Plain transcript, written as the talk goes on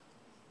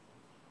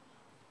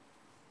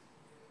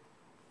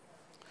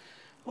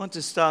I want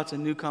to start a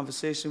new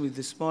conversation with you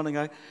this morning.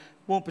 I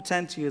won't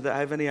pretend to you that I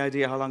have any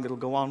idea how long it'll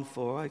go on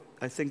for.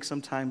 I think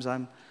sometimes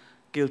I'm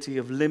guilty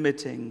of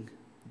limiting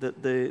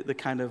the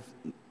kind of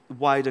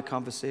wider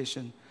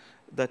conversation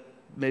that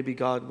maybe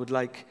God would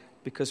like,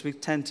 because we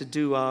tend to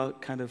do our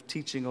kind of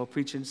teaching or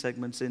preaching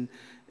segments in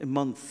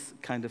month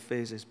kind of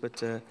phases.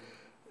 But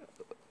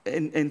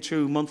in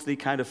true monthly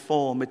kind of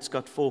form, it's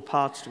got 4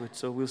 parts to it,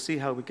 so we'll see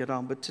how we get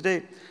on. But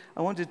today,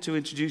 I wanted to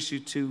introduce you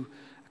to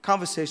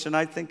conversation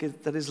I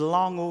think that is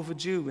long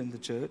overdue in the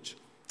church,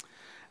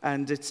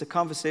 and it's a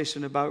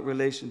conversation about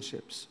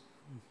relationships.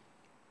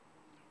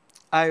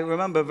 I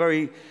remember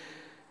very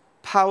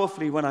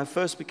powerfully when I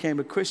first became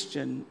a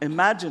Christian,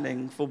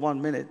 imagining for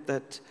 1 minute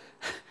that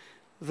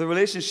the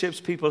relationships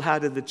people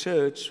had in the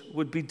church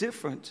would be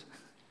different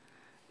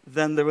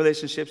than the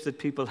relationships that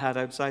people had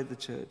outside the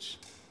church.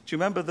 Do you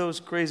remember those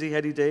crazy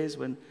heady days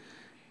when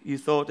you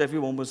thought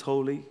everyone was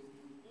holy?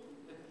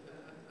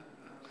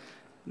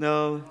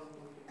 No.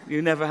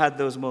 You never had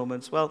those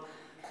moments. Well,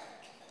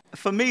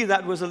 for me,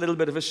 that was a little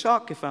bit of a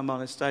shock, if I'm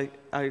honest.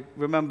 I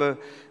remember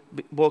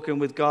walking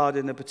with God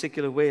in a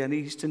particular way, and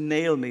he used to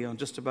nail me on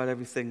just about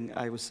everything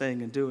I was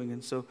saying and doing.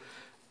 And so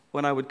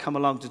when I would come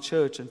along to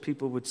church and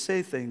people would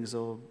say things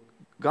or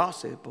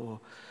gossip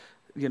or,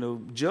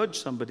 judge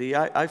somebody,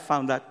 I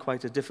found that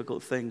quite a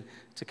difficult thing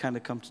to kind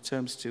of come to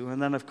terms to. And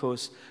then, of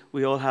course,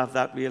 we all have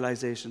that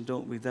realization,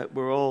 don't we, that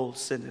we're all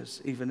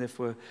sinners, even if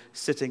we're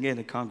sitting in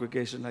a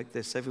congregation like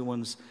this.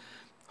 Everyone's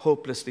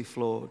hopelessly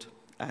flawed.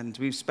 And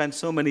we've spent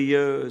so many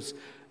years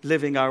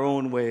living our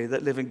own way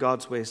that living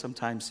God's way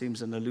sometimes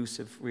seems an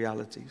elusive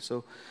reality.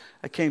 So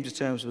I came to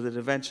terms with it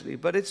eventually.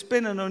 But it's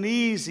been an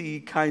uneasy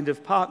kind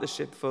of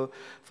partnership for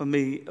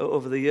me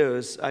over the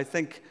years. I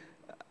think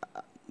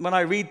when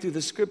I read through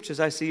the scriptures,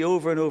 I see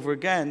over and over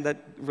again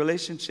that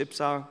relationships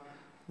are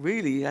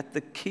really at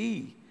the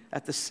key,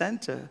 at the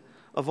center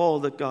of all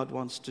that God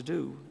wants to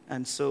do.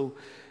 And so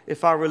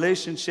if our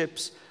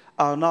relationships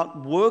are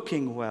not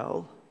working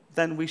well,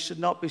 then we should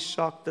not be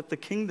shocked that the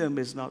kingdom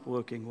is not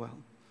working well.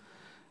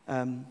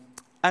 And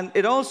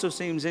it also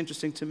seems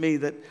interesting to me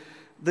that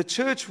the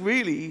church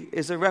really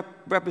is a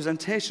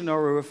representation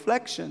or a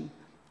reflection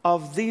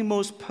of the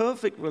most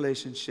perfect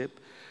relationship,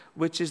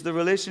 which is the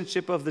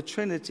relationship of the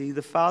Trinity,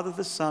 the Father,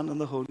 the Son,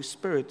 and the Holy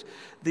Spirit.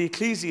 The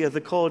ecclesia,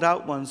 the called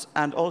out ones,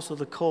 and also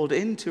the called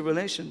into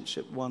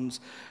relationship ones,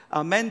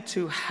 are meant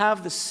to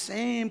have the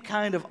same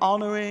kind of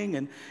honoring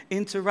and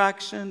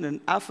interaction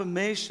and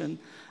affirmation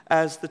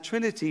as the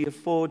Trinity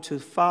afford to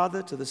the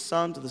Father, to the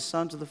Son, to the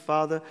Son, to the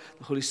Father,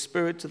 the Holy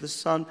Spirit to the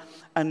Son.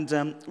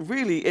 And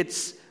really,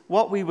 it's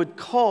what we would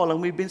call, and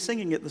we've been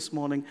singing it this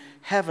morning,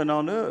 heaven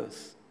on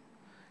earth.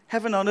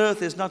 Heaven on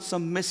earth is not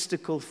some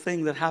mystical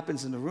thing that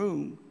happens in a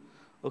room,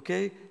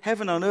 okay?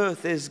 Heaven on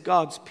earth is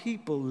God's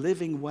people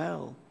living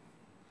well,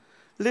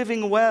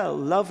 loving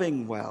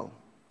well,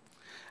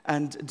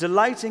 and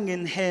delighting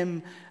in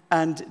Him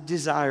and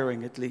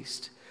desiring, at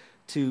least,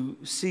 to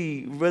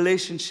see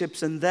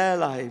relationships in their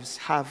lives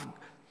have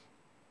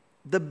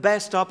the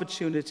best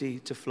opportunity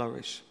to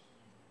flourish.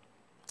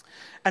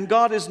 And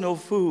God is no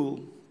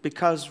fool,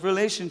 because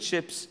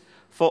relationships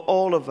for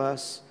all of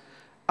us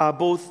are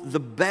both the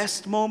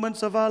best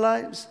moments of our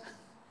lives.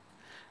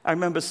 I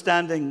remember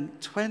standing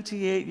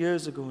 28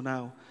 years ago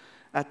now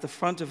at the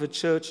front of a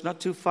church not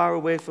too far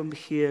away from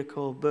here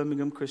called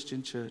Birmingham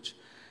Christian Church.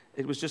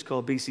 It was just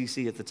called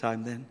BCC at the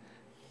time then.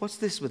 What's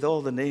this with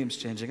all the names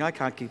changing? I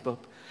can't keep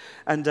up.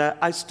 And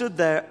I stood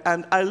there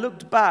and I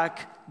looked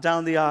back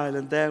down the aisle,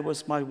 and there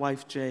was my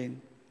wife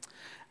Jane.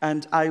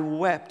 And I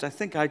wept. I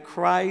think I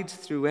cried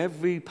through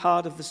every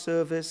part of the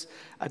service.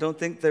 I don't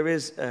think there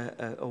is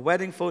a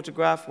wedding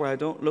photograph where I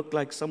don't look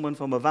like someone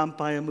from a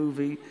vampire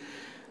movie,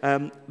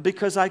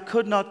 because I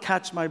could not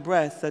catch my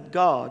breath that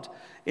God,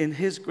 in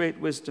His great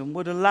wisdom,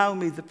 would allow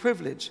me the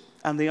privilege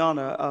and the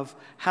honor of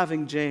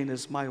having Jane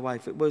as my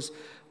wife. It was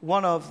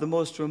one of the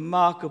most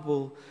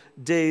remarkable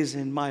days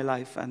in my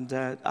life, and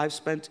I've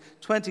spent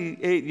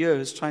 28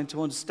 years trying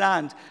to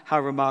understand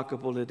how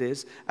remarkable it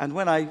is. And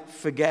when I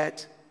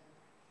forget,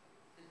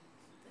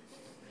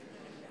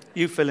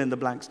 you fill in the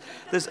blanks.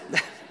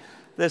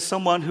 There's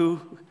someone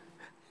who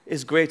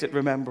is great at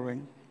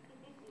remembering.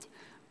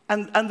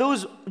 And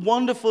those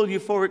wonderful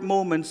euphoric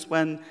moments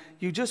when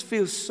you just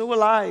feel so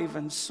alive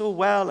and so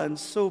well and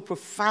so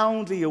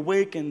profoundly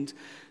awakened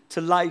to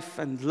life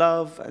and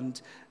love,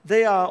 and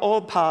they are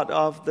all part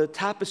of the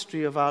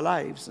tapestry of our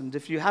lives. And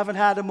if you haven't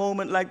had a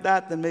moment like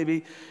that, then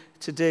maybe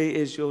today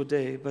is your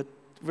day. But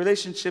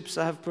relationships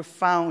have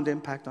profound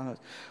impact on us.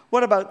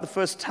 What about the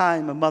first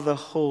time a mother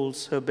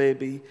holds her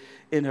baby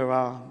in her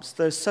arms?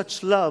 There's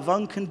such love,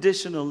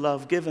 unconditional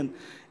love given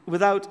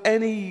without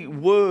any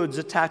words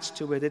attached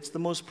to it. It's the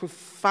most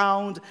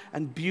profound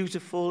and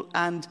beautiful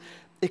and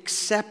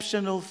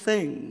exceptional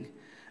thing,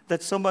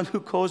 that someone who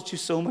caused you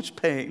so much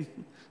pain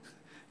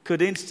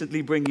could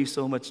instantly bring you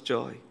so much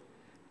joy.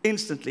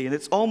 instantly, and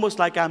it's almost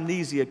like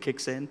amnesia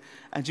kicks in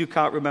and you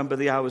can't remember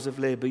the hours of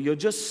labor. You're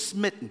just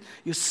smitten.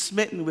 You're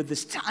smitten with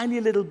this tiny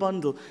little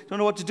bundle. Don't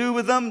know what to do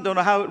with them, don't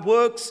know how it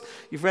works.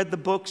 You've read the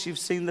books, you've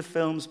seen the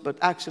films, but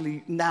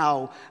actually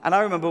now, and I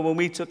remember when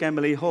we took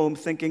Emily home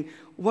thinking,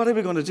 what are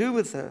we going to do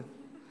with her?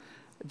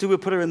 Do we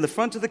put her in the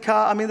front of the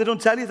car? I mean, they don't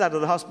tell you that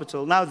at the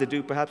hospital. Now they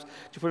do, perhaps. Do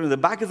you put her in the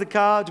back of the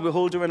car? Do we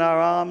hold her in our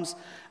arms?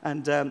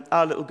 And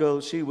our little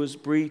girl, she was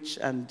breech,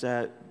 and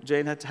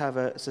Jane had to have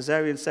a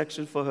cesarean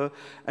section for her.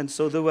 And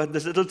so there was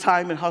this little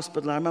time in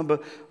hospital. I remember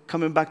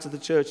coming back to the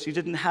church. She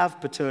didn't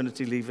have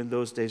paternity leave in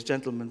those days.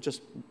 Gentlemen,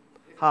 just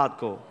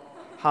hardcore.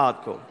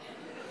 Hardcore.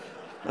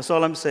 That's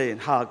all I'm saying,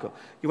 hardcore.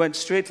 You went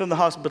straight from the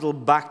hospital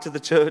back to the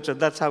church, and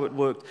that's how it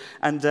worked.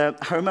 And I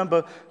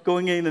remember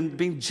going in and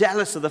being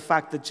jealous of the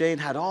fact that Jane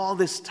had all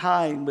this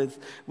time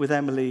with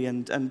Emily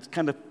and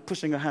kind of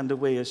pushing her hand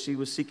away as she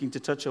was seeking to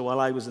touch her while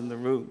I was in the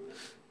room.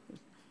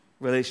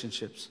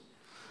 Relationships.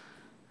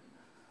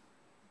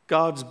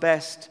 God's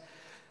best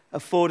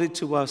afforded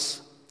to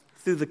us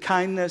through the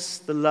kindness,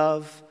 the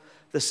love,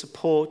 the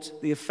support,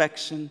 the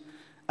affection,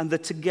 and the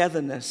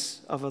togetherness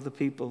of other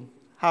people.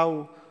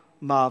 How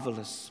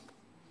marvelous.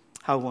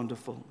 How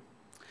wonderful.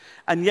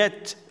 And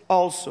yet,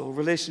 also,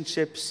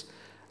 relationships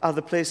are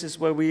the places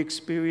where we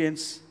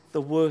experience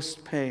the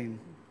worst pain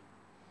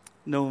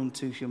known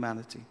to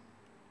humanity.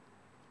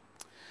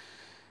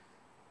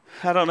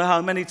 I don't know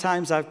how many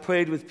times I've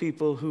prayed with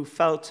people who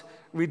felt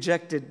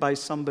rejected by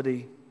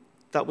somebody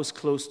that was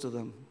close to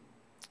them.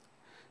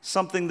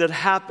 Something that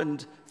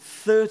happened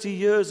 30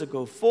 years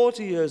ago,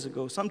 40 years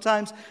ago,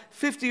 sometimes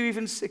 50 or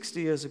even 60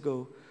 years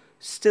ago,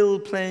 still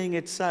playing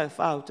itself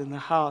out in the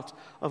heart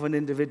of an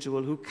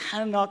individual who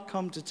cannot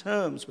come to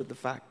terms with the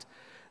fact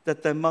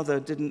that their mother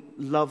didn't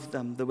love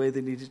them the way they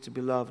needed to be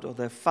loved, or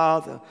their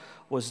father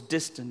was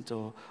distant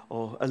or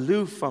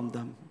aloof from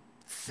them.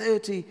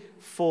 30,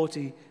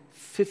 40,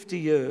 50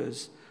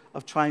 years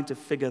of trying to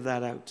figure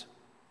that out.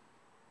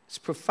 It's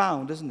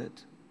profound, isn't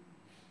it?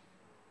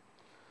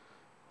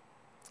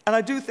 And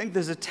I do think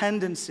there's a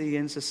tendency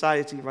in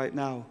society right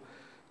now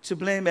to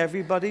blame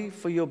everybody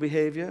for your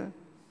behavior.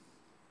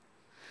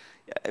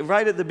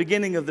 Right at the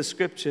beginning of the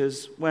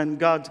scriptures, when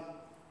God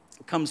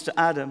comes to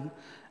Adam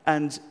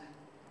and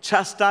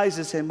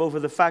chastises him over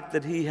the fact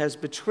that he has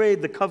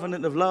betrayed the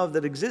covenant of love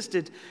that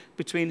existed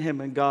between him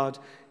and God,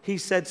 he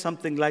said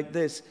something like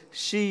this: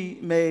 "She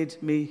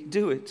made me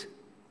do it."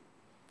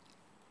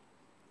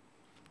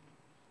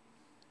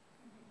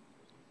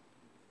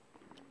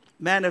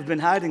 Men have been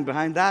hiding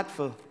behind that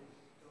for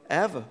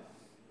ever.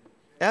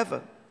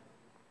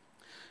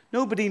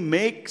 Nobody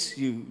makes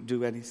you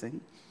do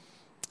anything.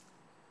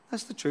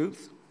 That's the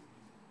truth.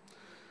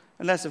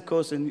 Unless, of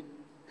course,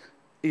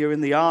 you're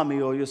in the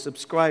army or you're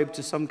subscribed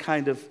to some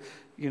kind of,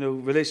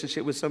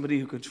 relationship with somebody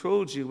who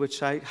controls you,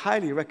 which I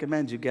highly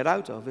recommend you get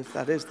out of if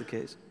that is the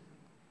case.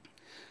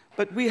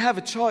 But we have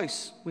a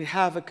choice. We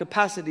have a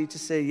capacity to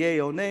say yay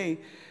or nay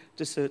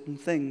to certain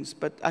things.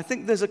 But I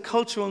think there's a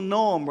cultural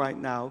norm right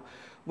now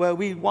where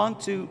we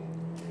want to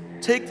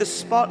take the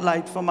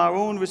spotlight from our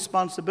own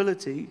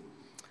responsibility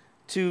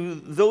to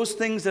those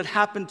things that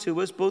happen to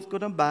us, both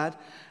good and bad,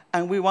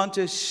 and we want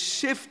to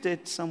shift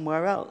it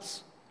somewhere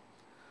else.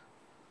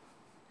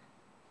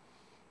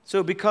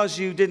 So because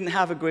you didn't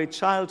have a great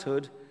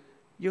childhood,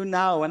 you're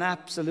now an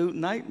absolute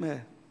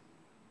nightmare.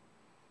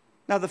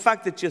 Now, the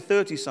fact that you're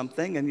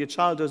 30-something and your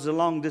childhood's a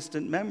long,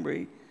 distant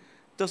memory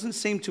doesn't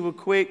seem to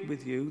equate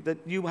with you that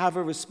you have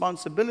a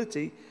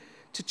responsibility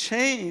to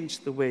change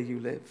the way you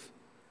live.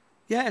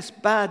 Yes,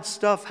 bad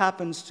stuff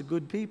happens to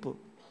good people.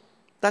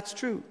 That's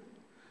true.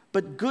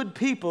 But good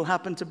people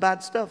happen to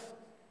bad stuff.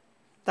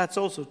 That's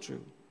also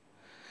true.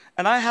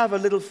 And I have a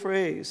little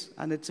phrase,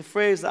 and it's a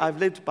phrase that I've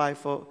lived by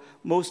for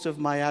most of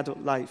my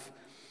adult life.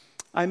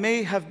 I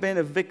may have been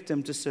a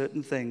victim to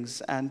certain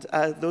things, and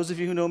those of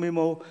you who know me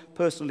more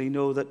personally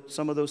know that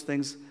some of those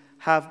things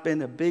have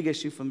been a big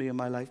issue for me in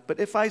my life. But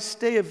if I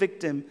stay a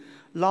victim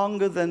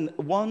longer than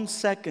 1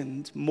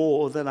 second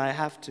more than I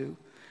have to,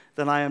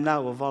 then I am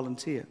now a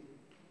volunteer.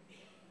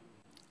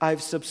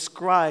 I've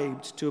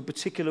subscribed to a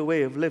particular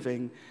way of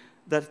living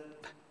that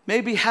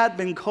maybe had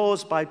been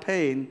caused by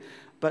pain,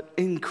 but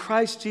in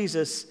Christ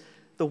Jesus,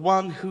 the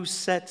one who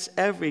sets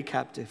every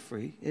captive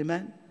free,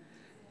 amen?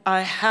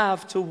 I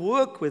have to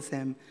work with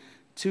him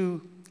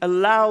to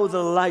allow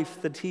the life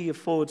that he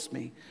affords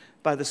me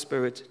by the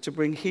Spirit to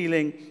bring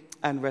healing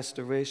and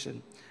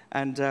restoration.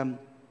 And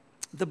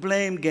the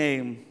blame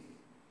game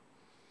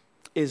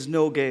is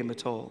no game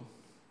at all.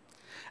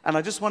 And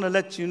I just want to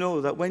let you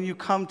know that when you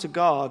come to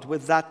God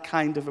with that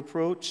kind of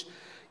approach,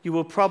 you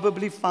will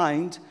probably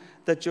find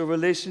that your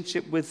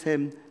relationship with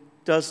him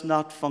does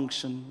not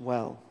function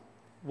well.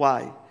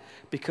 Why?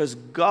 Because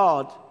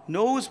God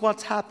knows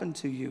what's happened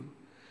to you,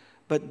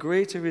 but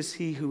greater is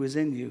he who is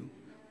in you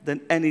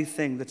than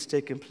anything that's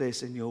taken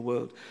place in your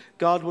world.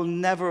 God will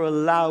never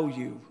allow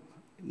you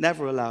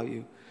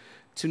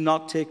to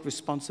not take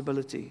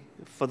responsibility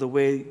for the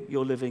way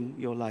you're living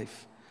your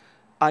life.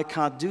 I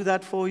can't do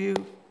that for you.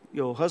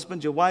 Your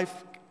husband, your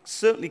wife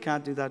certainly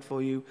can't do that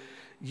for you.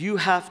 You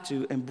have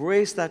to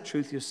embrace that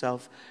truth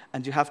yourself,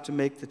 and you have to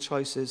make the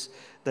choices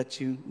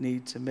that you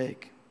need to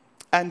make.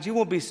 And you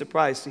won't be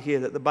surprised to hear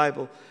that the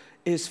Bible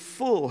is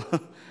full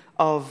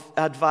of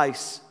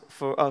advice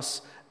for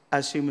us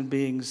as human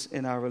beings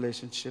in our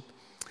relationship.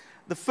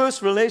 The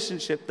first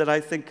relationship that I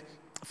think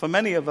for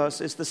many of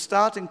us is the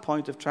starting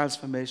point of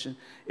transformation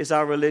is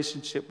our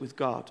relationship with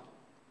God.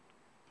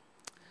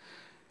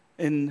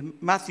 In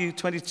Matthew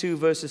 22,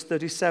 verses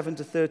 37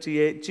 to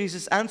 38,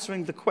 Jesus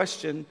answering the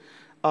question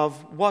of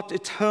what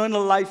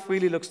eternal life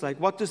really looks like.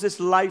 What does this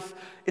life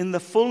in the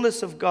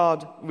fullness of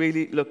God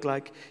really look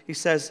like? He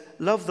says,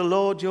 love the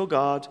Lord your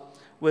God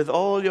with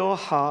all your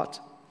heart,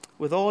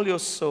 with all your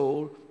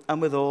soul, and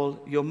with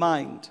all your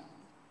mind.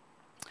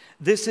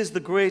 This is the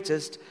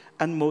greatest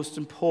and most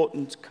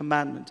important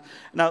commandment.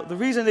 Now, the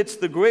reason it's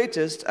the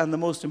greatest and the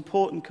most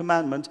important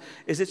commandment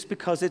is it's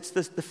because it's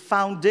the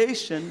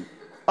foundation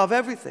of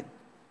everything.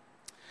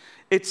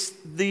 It's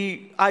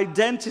the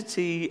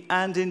identity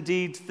and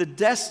indeed the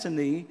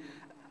destiny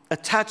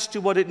attached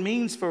to what it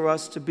means for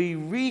us to be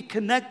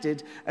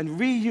reconnected and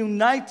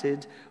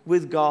reunited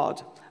with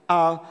God.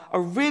 Our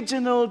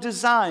original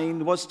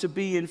design was to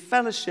be in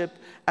fellowship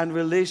and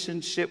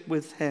relationship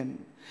with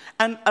Him.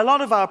 And a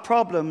lot of our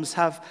problems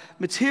have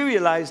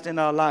materialized in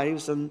our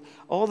lives, and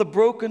all the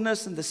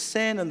brokenness and the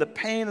sin and the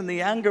pain and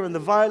the anger and the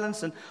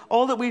violence and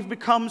all that we've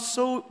become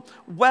so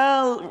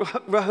well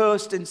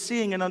rehearsed in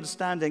seeing and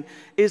understanding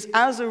is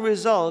as a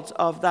result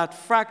of that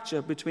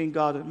fracture between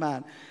God and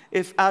man.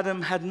 If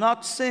Adam had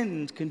not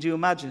sinned, can you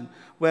imagine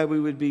where we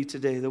would be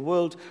today? The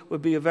world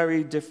would be a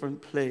very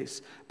different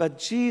place. But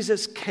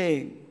Jesus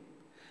came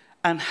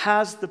and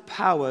has the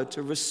power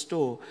to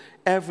restore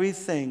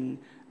everything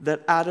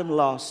that Adam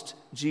lost.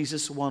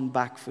 Jesus won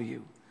back for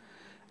you.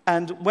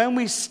 And when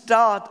we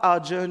start our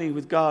journey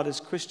with God as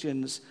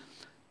Christians,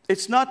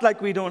 it's not like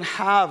we don't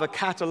have a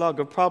catalog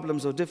of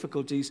problems or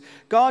difficulties.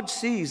 God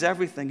sees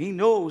everything. He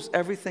knows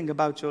everything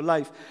about your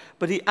life.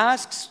 But He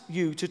asks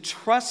you to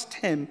trust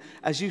Him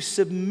as you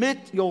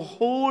submit your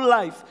whole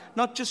life,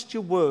 not just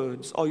your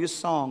words or your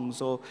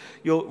songs or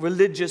your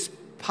religious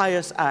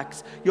pious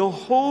acts, your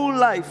whole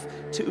life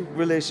to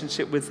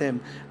relationship with Him.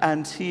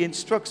 And He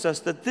instructs us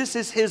that this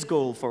is His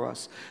goal for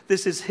us.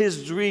 This is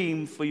His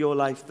dream for your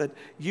life, that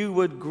you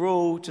would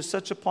grow to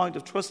such a point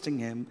of trusting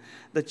Him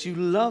that you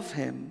love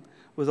Him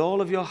with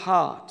all of your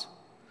heart,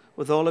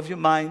 with all of your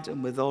mind,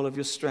 and with all of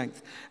your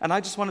strength. And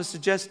I just want to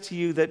suggest to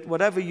you that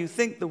whatever you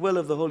think the will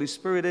of the Holy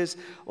Spirit is,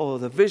 or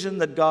the vision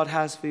that God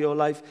has for your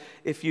life,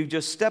 if you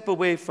just step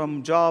away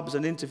from jobs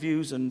and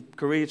interviews and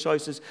career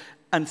choices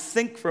and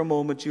think for a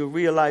moment, you'll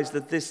realize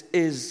that this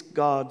is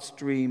God's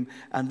dream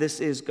and this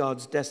is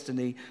God's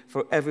destiny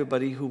for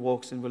everybody who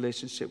walks in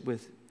relationship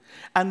with Him.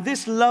 And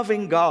this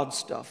loving God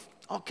stuff,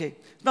 okay,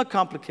 it's not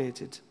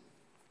complicated.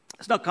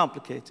 It's not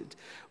complicated.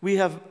 We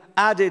have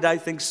added, I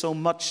think, so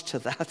much to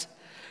that.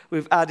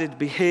 We've added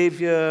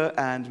behavior,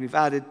 and we've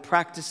added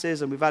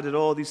practices, and we've added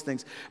all these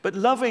things. But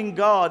loving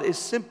God is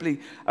simply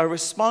a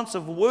response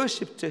of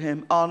worship to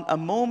Him on a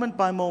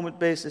moment-by-moment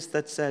basis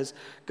that says,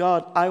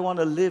 God, I want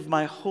to live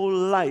my whole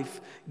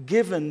life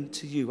given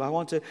to You. I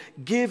want to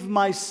give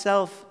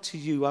myself to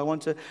You. I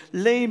want to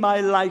lay my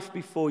life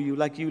before You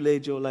like You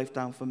laid Your life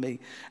down for me.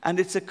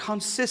 And it's a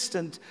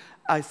consistent,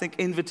 I think,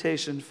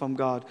 invitation from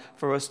God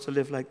for us to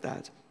live like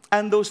that.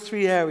 And those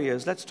three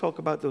areas, let's talk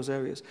about those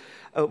areas.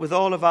 With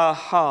all of our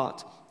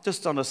heart,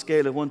 just on a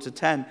scale of 1 to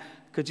 10,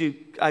 could you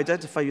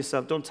identify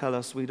yourself? Don't tell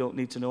us, we don't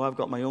need to know. I've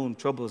got my own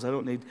troubles. I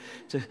don't need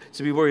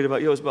to be worried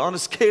about yours. But on a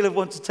scale of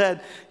 1 to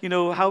 10,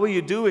 how are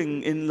you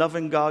doing in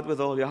loving God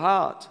with all your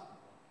heart?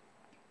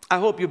 I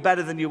hope you're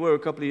better than you were a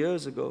couple of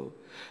years ago.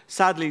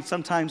 Sadly,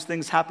 sometimes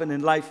things happen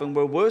in life and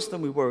we're worse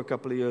than we were a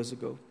couple of years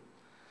ago.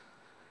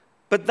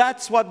 But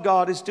that's what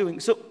God is doing.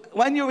 So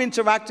when you're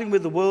interacting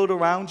with the world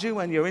around you,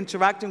 when you're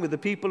interacting with the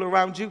people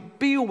around you,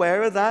 be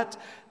aware of that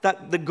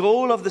the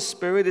goal of the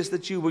Spirit is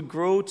that you would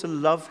grow to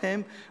love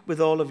Him with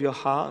all of your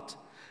heart.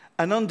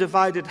 An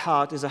undivided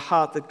heart is a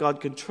heart that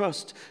God can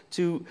trust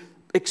to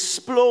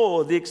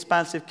explore the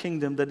expansive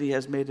kingdom that He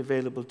has made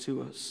available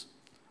to us.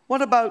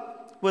 What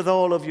about with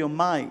all of your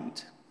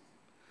mind?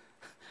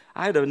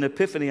 I had an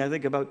epiphany, I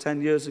think, about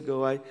 10 years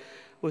ago. I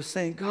was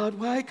saying, God,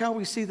 why can't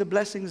we see the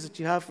blessings that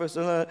You have for us?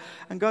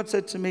 And God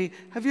said to me,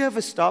 have you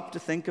ever stopped to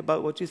think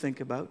about what you think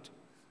about?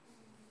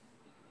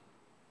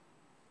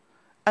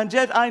 And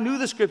yet I knew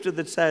the scripture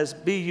that says,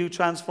 be you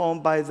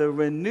transformed by the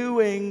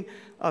renewing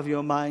of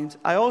your mind.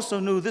 I also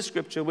knew this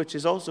scripture, which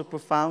is also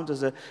profound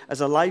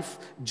as a life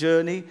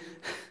journey.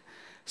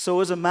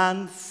 So as a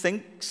man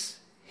thinks,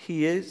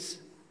 he is.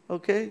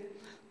 Okay?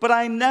 But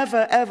I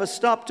never, ever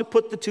stopped to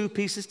put the two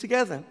pieces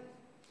together.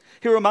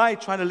 Here am I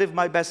trying to live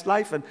my best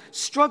life and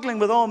struggling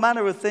with all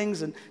manner of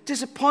things and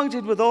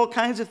disappointed with all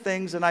kinds of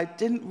things. And I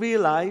didn't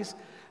recognize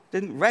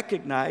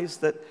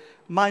that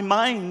my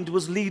mind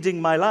was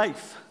leading my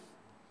life.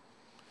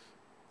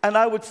 And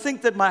I would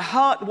think that my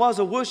heart was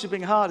a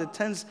worshiping heart. It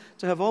tends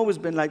to have always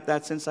been like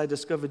that since I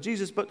discovered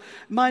Jesus. But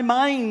my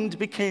mind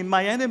became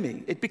my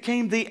enemy. It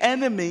became the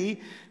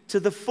enemy to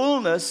the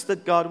fullness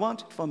that God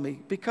wanted for me.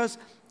 Because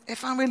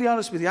if I'm really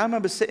honest with you, I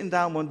remember sitting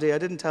down one day. I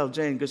didn't tell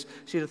Jane because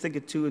she'd think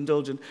it too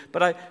indulgent.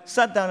 But I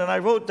sat down and I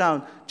wrote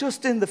down,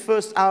 just in the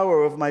first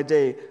hour of my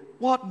day,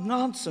 what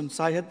nonsense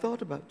I had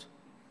thought about.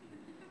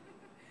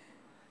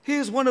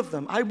 Here's one of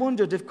them. I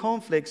wondered if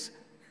cornflakes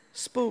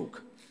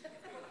spoke.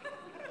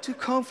 Do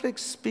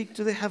cornflakes speak?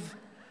 Do they have...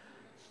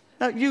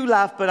 Now, you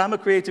laugh, but I'm a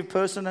creative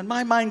person, and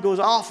my mind goes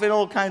off in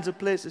all kinds of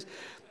places.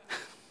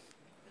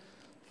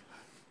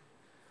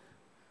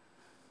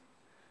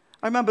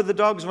 I remember the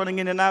dogs running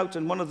in and out,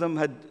 and one of them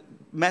had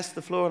messed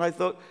the floor, and I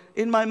thought,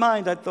 in my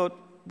mind, I thought,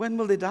 when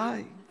will they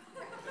die?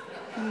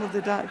 When will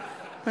they die?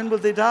 When will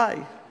they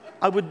die?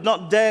 I would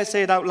not dare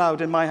say it out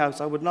loud in my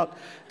house. I would not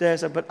dare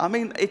say, but I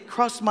mean, it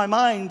crossed my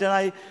mind,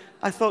 and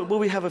I thought, will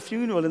we have a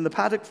funeral in the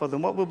paddock for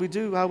them? What will we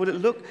do? How would it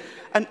look?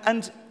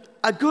 And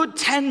a good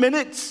 10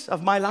 minutes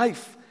of my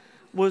life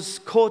was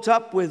caught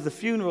up with the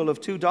funeral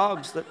of two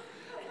dogs that,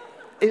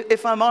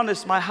 if I'm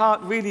honest, my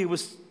heart really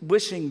was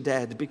wishing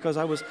dead because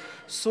I was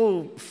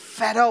so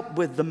fed up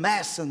with the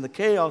mess and the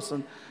chaos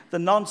and the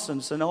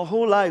nonsense and our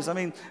whole lives. I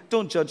mean,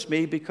 don't judge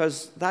me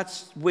because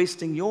that's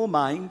wasting your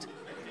mind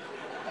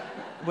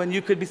when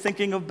you could be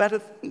thinking of better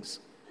things.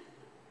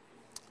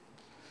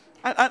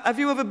 Have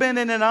you ever been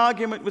in an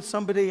argument with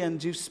somebody and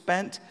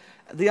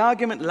the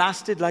argument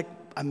lasted like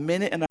a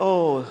minute and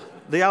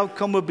the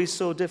outcome would be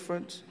so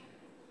different?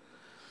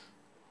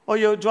 Or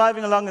you're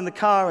driving along in the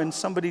car and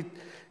somebody...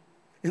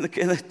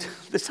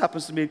 this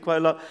happens to me quite a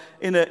lot,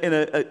 in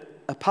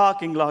a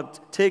parking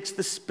lot, takes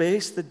the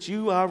space that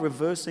you are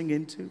reversing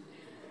into.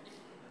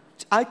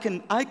 I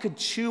could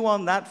chew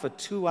on that for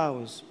 2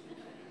 hours.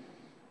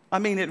 I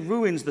mean, it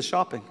ruins the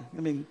shopping.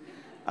 I mean,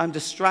 I'm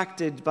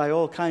distracted by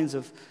all kinds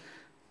of...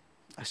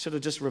 I should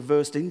have just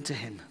reversed into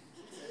him.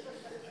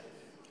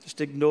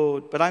 Just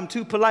ignored. But I'm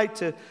too polite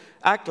to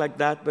act like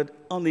that, but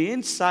on the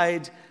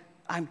inside,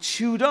 I'm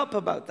chewed up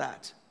about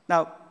that.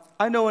 Now,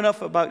 I know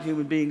enough about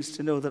human beings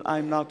to know that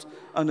I'm not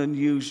an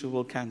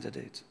unusual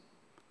candidate.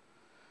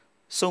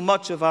 So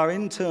much of our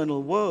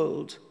internal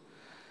world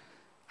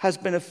has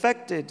been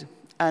affected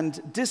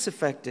and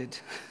disaffected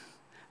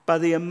by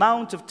the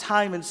amount of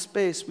time and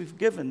space we've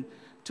given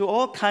to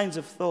all kinds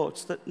of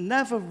thoughts that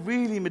never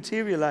really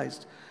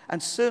materialized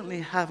and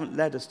certainly haven't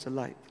led us to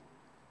life.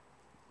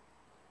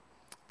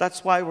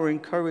 That's why we're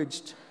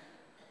encouraged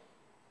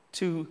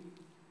to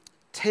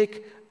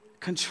take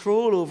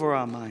control over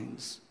our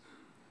minds.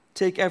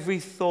 Take every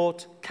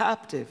thought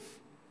captive,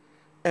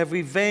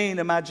 every vain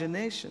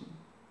imagination.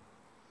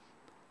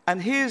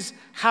 And here's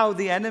how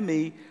the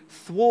enemy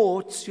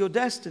thwarts your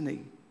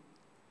destiny.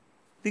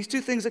 These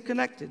two things are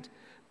connected.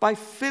 By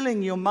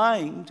filling your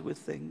mind with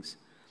things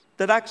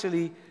that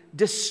actually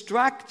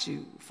distract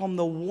you from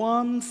the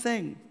one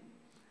thing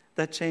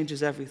that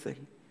changes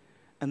everything.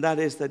 And that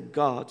is that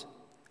God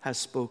has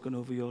spoken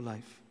over your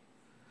life.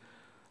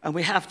 And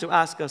we have to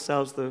ask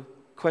ourselves the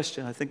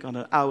question, I think, on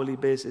an hourly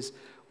basis.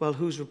 Well,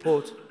 whose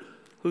report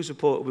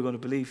are we going to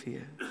believe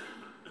here?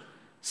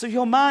 So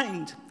your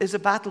mind is a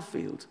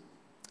battlefield.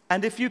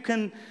 And if you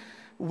can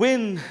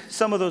win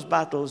some of those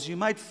battles, you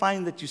might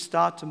find that you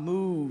start to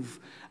move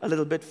a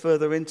little bit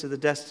further into the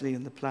destiny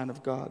and the plan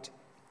of God.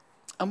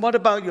 And what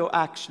about your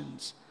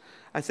actions?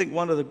 I think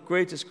one of the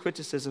greatest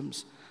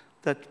criticisms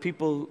that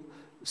people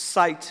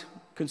cite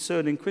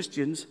concerning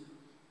Christians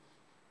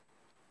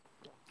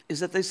is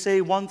that they say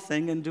one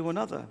thing and do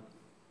another.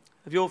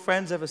 Have your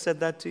friends ever said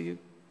that to you?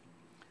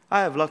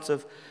 I had lots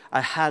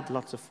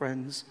of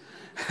friends.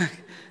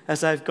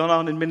 As I've gone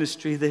on in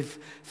ministry, they've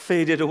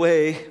faded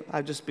away.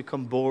 I've just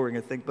become boring,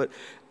 I think. But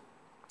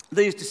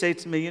they used to say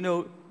to me,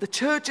 the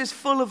church is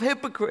full of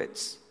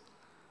hypocrites.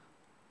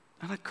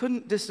 And I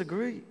couldn't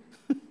disagree.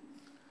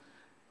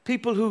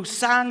 People who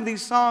sang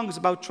these songs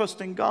about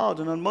trusting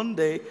God, and on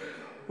Monday,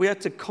 we had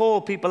to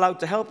call people out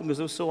to help them because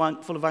they were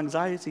so full of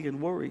anxiety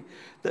and worry.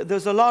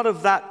 There's a lot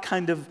of that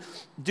kind of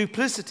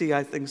duplicity,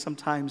 I think,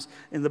 sometimes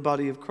in the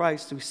body of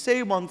Christ. We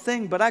say one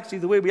thing, but actually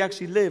the way we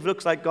actually live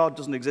looks like God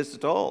doesn't exist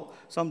at all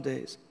some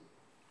days.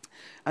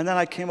 And then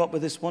I came up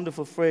with this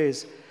wonderful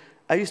phrase.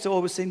 I used to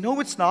always say, no,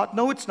 it's not.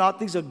 No, it's not.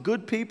 These are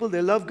good people.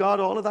 They love God.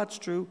 All of that's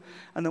true.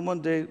 And then one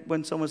day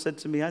when someone said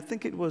to me, I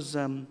think it was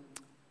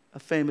a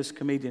famous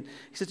comedian,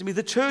 he said to me,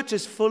 the church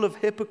is full of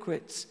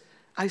hypocrites.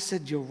 I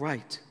said, you're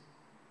right.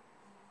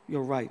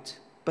 You're right,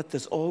 but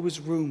there's always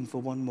room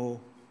for one more.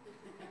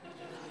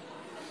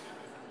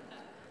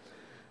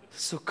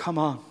 So come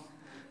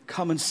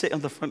and sit on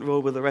the front row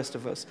with the rest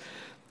of us.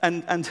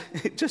 And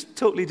it just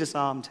totally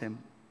disarmed him.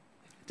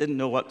 Didn't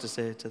know what to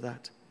say to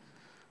that.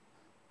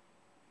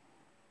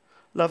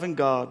 Loving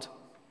God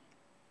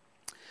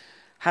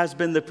has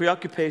been the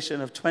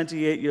preoccupation of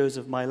 28 years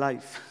of my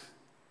life.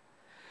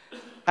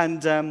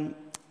 And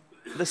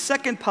the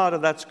second part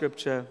of that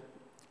scripture,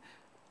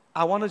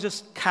 I want to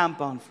just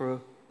camp on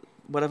for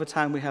whatever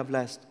time we have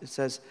left. It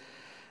says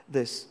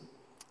this.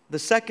 The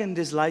second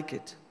is like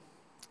it.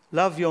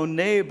 Love your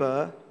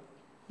neighbor.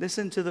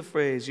 Listen to the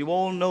phrase. You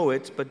all know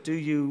it, but do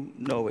you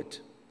know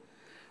it?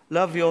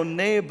 Love your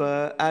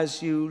neighbor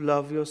as you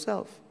love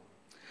yourself.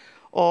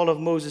 All of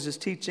Moses'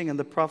 teaching and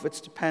the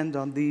prophets depend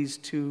on these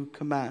two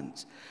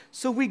commands.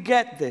 So we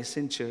get this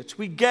in church.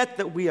 We get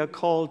that we are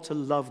called to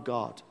love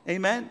God.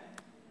 Amen?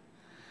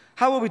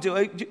 How are we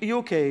doing? Are you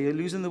okay? Are you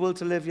losing the will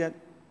to live yet?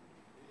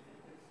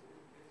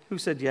 Who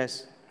said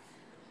yes?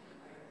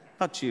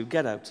 Not you.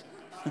 Get out.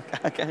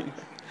 Okay.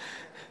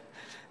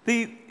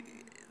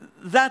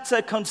 That's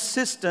a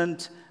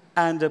consistent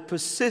and a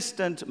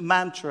persistent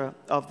mantra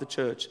of the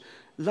church.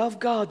 Love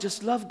God.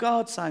 Just love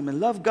God, Simon.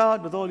 Love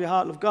God with all your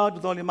heart. Love God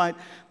with all your might.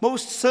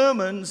 Most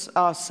sermons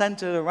are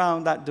centered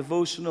around that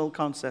devotional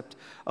concept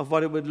of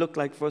what it would look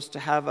like for us to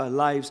have our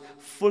lives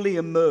fully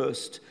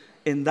immersed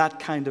in that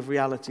kind of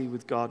reality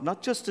with God.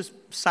 Not just as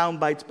sound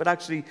bites, but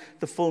actually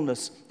the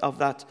fullness of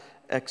that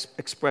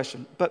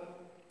expression. But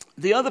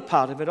the other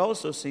part of it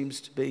also seems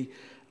to be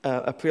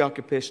a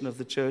preoccupation of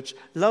the church.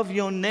 Love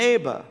your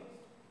neighbor.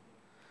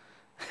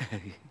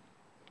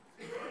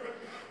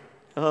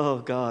 Oh,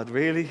 God,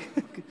 really?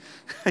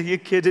 Are you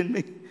kidding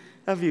me?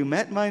 Have you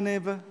met my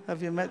neighbor?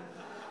 Have you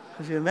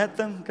met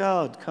them?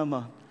 God, come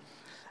on.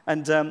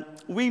 And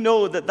we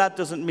know that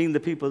doesn't mean the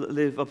people that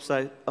live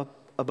up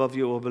above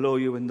you or below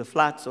you in the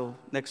flats or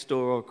next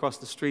door or across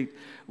the street.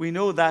 We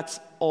know that's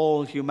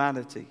all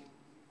humanity.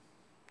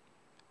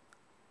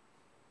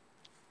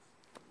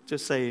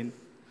 Just saying.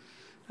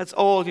 That's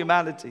all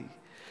humanity.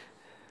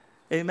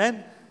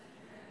 Amen?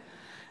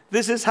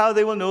 This is how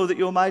they will know that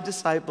you're my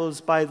disciples,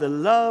 by the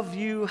love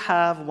you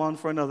have one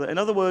for another. In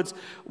other words,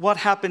 what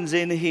happens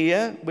in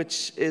here,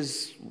 which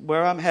is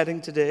where I'm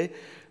heading today,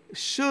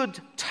 should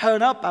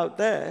turn up out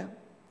there,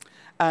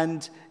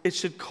 and it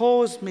should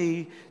cause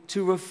me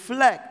to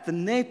reflect the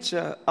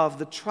nature of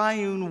the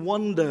triune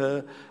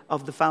wonder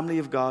of the family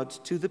of God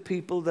to the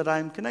people that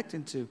I'm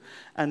connecting to.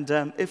 And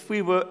if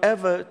we were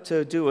ever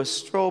to do a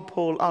straw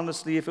poll,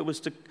 honestly, if it was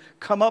to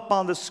come up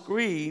on the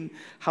screen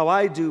how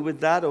I do with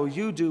that or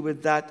you do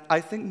with that,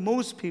 I think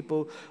most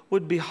people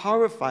would be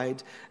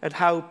horrified at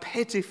how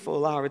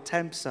pitiful our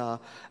attempts are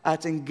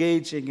at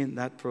engaging in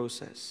that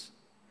process.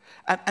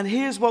 And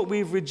here's what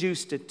we've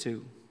reduced it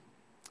to.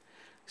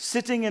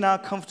 Sitting in our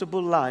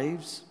comfortable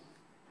lives,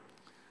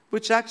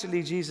 which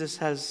actually Jesus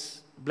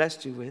has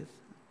blessed you with,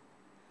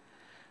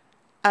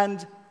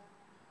 and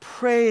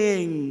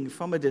praying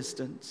from a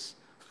distance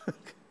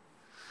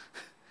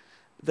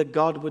that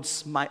God would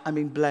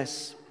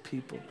bless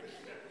people.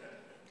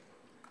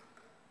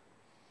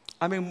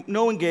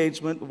 No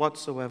engagement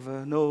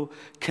whatsoever, no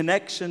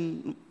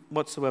connection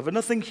whatsoever,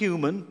 nothing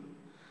human.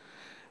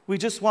 We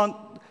just want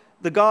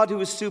the God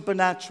who is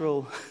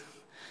supernatural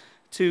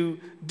to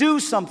do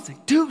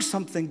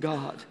something,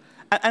 God.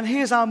 And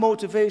here's our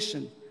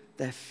motivation.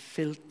 They're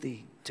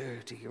filthy,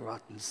 dirty,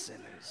 rotten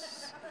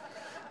sinners.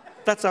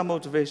 That's our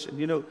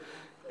motivation.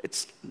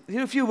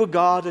 If you were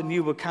God and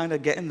you were kind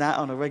of getting that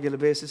on a regular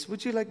basis,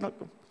 would you not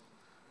go,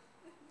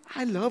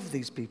 I love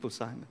these people,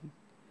 Simon.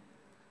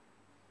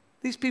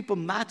 These people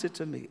matter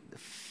to me. The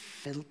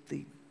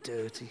filthy,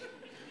 dirty,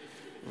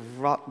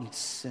 rotten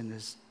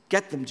sinners.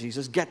 Get them,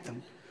 Jesus, get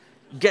them.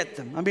 Get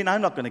them.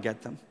 I'm not going to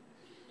get them.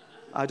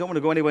 I don't want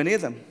to go anywhere near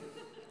them.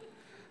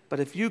 But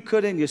if you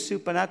could, in your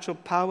supernatural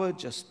power,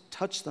 just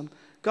touch them.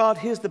 God,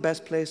 here's the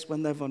best place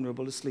when they're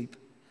vulnerable, asleep.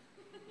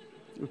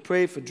 We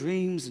pray for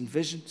dreams and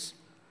visions.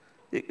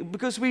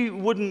 Because we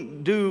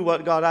wouldn't do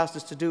what God asked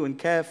us to do and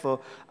care for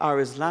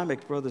our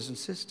Islamic brothers and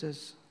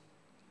sisters.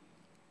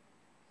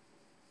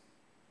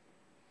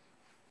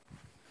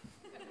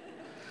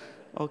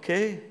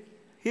 Okay?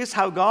 Here's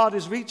how God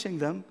is reaching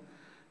them,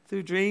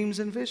 through dreams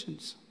and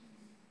visions.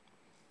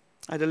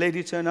 I had a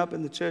lady turn up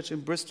in the church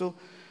in Bristol.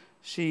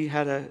 She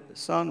had a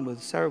son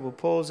with cerebral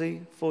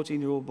palsy,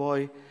 14-year-old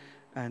boy,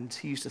 and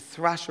he used to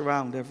thrash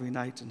around every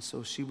night. And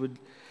so she would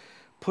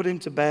put him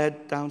to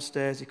bed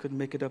downstairs. He couldn't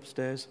make it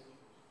upstairs.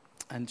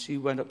 And she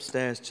went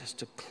upstairs just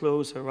to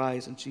close her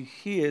eyes, and she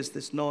hears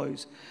this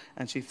noise,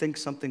 and she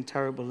thinks something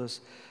terrible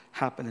has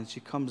happened, and she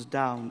comes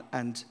down,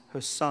 and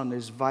her son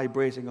is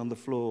vibrating on the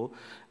floor,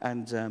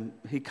 and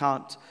he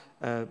can't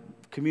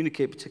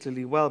communicate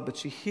particularly well, but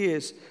she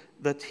hears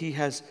that he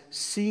has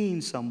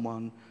seen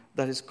someone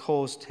that has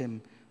caused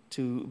him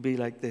to be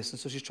like this. And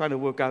so she's trying to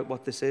work out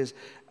what this is,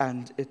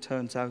 and it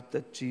turns out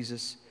that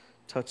Jesus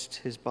touched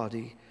his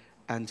body,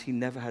 and he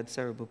never had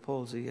cerebral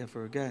palsy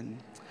ever again.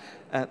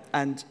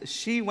 And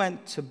she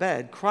went to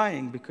bed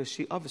crying because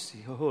she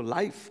obviously, her whole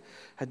life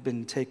had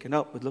been taken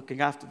up with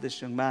looking after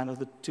this young man or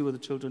the two other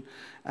children.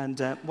 And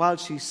while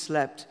she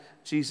slept,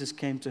 Jesus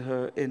came to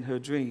her in her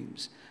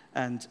dreams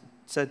and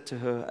said to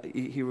her,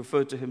 he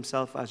referred to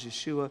himself as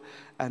Yeshua,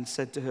 and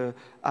said to her,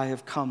 I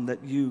have come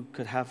that you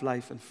could have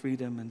life and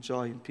freedom and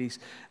joy and peace,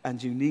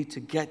 and you need to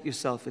get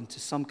yourself into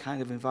some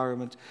kind of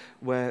environment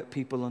where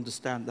people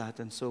understand that.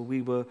 And so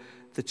we were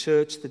the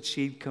church that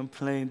she'd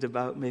complained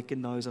about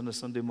making noise on a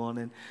Sunday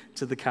morning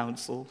to the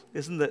council.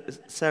 Isn't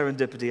that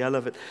serendipity? I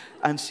love it.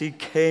 And she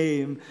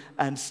came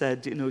and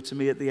said, to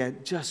me at the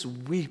end, just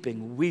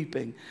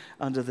weeping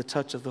under the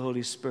touch of the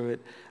Holy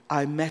Spirit,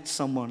 I met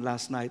someone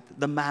last night,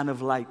 the man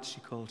of light, she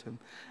called him.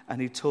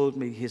 And he told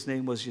me his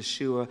name was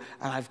Yeshua,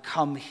 and I've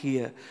come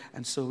here.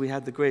 And so we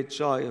had the great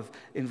joy of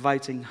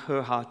inviting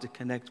her heart to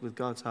connect with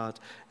God's heart,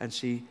 and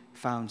she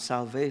found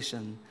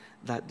salvation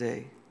that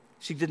day.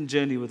 She didn't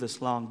journey with us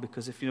long,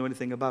 because if you know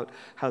anything about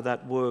how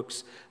that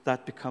works,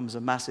 that becomes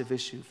a massive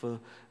issue for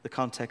the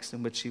context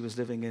in which she was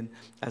living in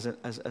as an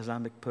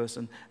Islamic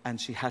person, and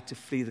she had to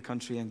flee the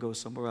country and go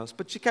somewhere else.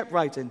 But she kept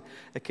writing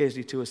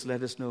occasionally to us to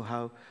let us know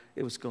how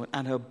it was going.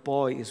 And her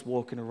boy is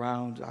walking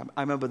around.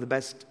 I remember the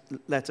best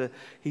letter,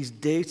 he's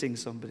dating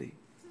somebody.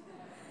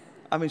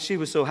 I mean, she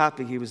was so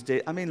happy he was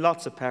dating. I mean,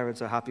 lots of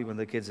parents are happy when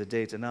their kids are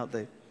dating, aren't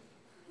they?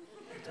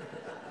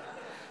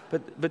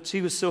 But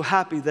she was so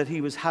happy that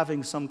he was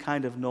having some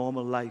kind of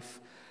normal life.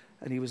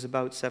 And he was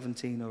about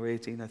 17 or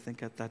 18, I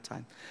think, at that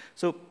time.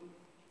 So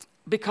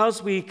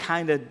because we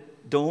kind of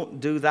don't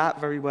do that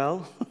very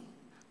well,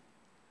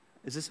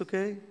 is this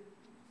okay?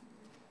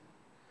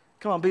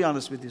 Come on, be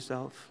honest with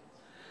yourself.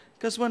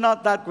 Because we're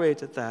not that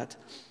great at that.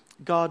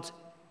 God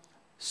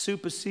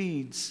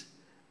supersedes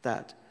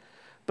that.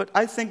 But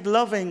I think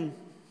loving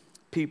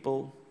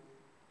people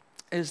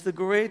is the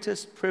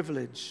greatest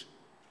privilege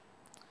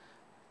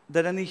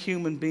that any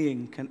human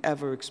being can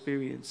ever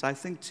experience. I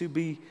think to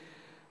be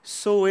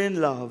so in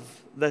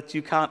love that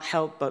you can't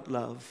help but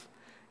love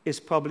is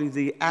probably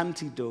the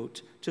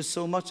antidote to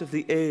so much of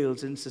the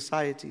ails in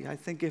society. I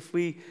think if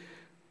we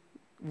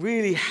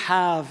really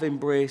have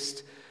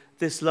embraced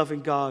this loving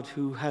God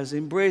who has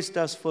embraced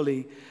us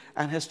fully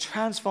and has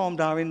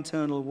transformed our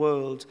internal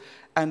world,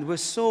 and we're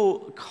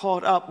so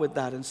caught up with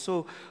that and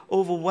so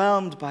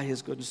overwhelmed by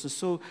his goodness and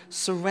so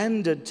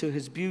surrendered to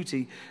his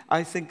beauty,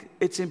 I think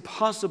it's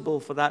impossible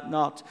for that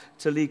not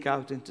to leak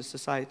out into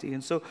society.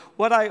 And so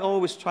what I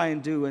always try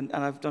and do, and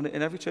I've done it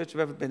in every church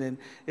I've ever been in,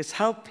 is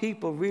help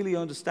people really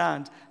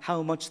understand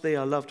how much they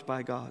are loved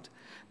by God.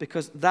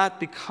 Because that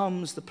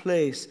becomes the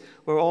place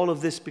where all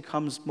of this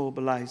becomes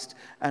mobilized.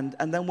 And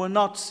then we're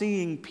not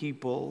seeing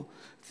people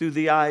through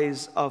the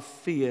eyes of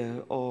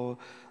fear or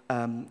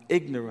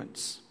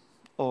ignorance.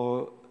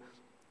 Or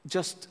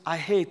just, I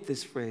hate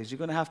this phrase. You're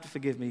going to have to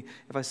forgive me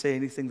if I say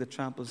anything that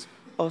tramples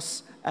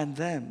us and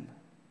them.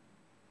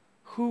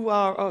 Who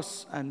are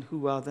us and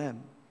who are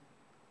them?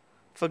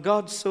 For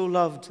God so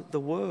loved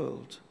the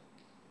world.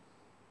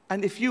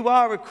 And if you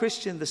are a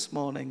Christian this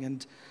morning,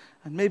 and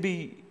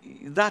maybe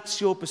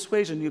that's your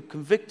persuasion, you're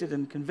convicted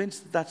and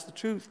convinced that that's the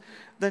truth,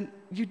 then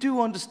you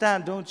do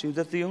understand, don't you,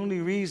 that the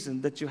only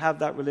reason that you have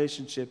that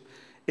relationship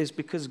is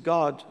because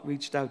God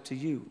reached out to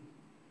you.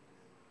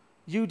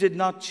 You did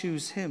not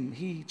choose him.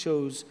 He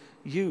chose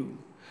you.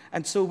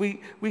 And so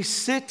we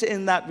sit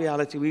in that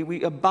reality.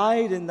 We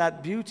abide in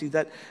that beauty,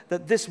 that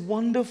this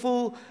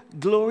wonderful,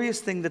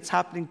 glorious thing that's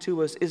happening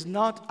to us is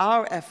not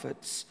our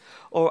efforts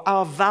or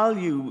our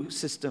value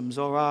systems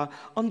or our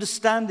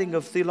understanding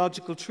of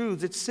theological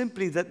truths. It's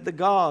simply that the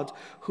God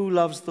who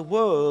loves the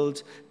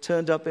world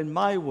turned up in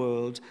my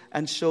world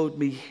and showed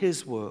me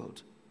his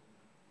world.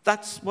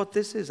 That's what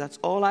this is. That's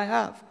all I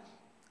have.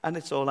 And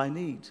it's all I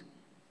need.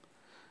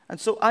 And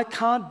so I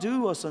can't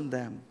do us and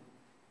them.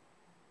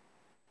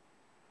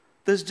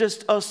 There's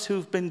just us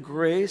who've been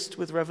graced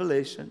with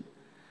revelation,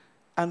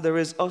 and there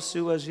is us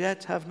who as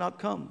yet have not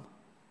come.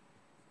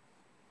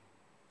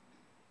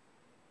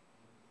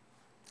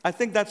 I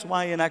think that's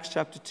why in Acts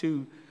chapter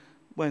 2,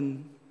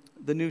 when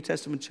the New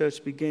Testament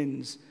church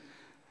begins,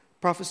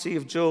 prophecy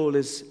of Joel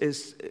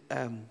is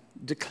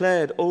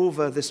declared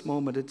over this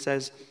moment. It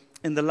says,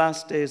 "In the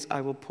last days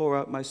I will pour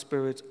out my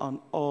spirit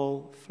on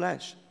all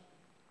flesh."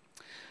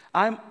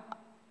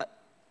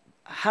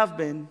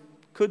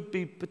 Could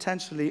be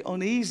potentially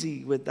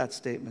uneasy with that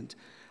statement.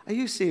 Are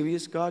you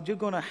serious, God? You're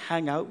going to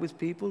hang out with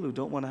people who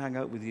don't want to hang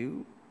out with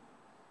you?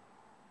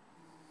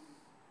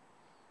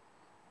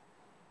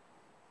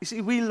 You see,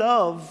 we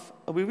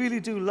really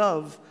do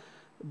love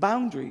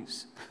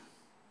boundaries.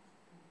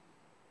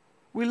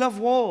 We love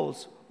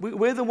walls.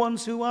 We're the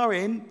ones who are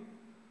in.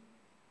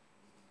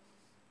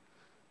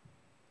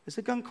 Has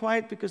it gone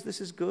quiet because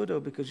this is good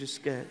or because you're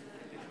scared?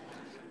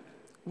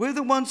 We're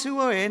the ones who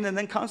are in, and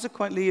then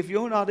consequently, if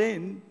you're not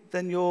in,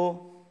 then you're...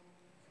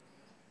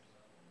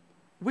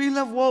 We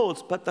love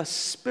walls, but the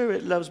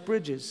Spirit loves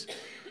bridges.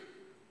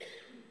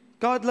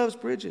 God loves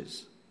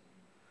bridges.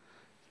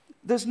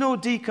 There's no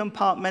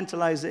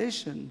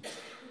decompartmentalization.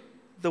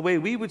 The way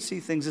we would see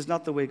things is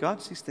not the way God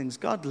sees things.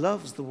 God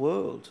loves the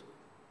world.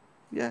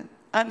 Yeah.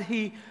 And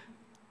he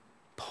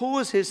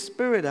pours his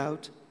Spirit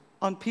out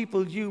on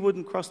people you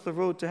wouldn't cross the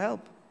road to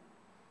help.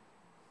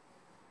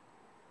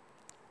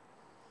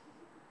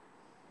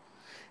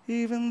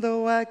 Even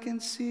though I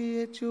can see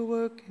it, you're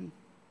working.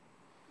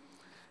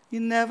 You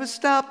never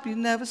stop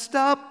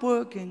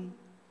working.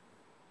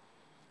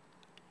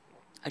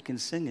 I can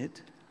sing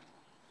it.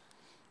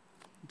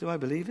 Do I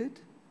believe it?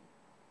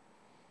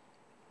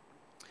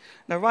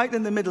 Now, right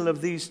in the middle of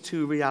these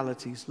two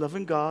realities,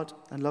 loving God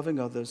and loving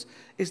others,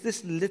 is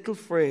this little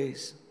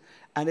phrase,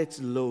 and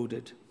it's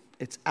loaded.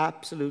 It's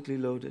absolutely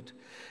loaded.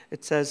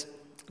 It says,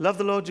 love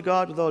the Lord your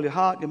God with all your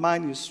heart, your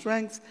mind, your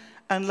strength,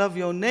 and love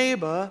your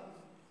neighbor,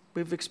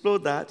 we've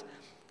explored that,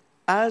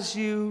 as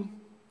you...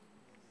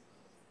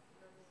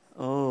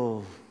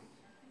 Oh.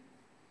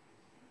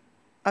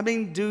 I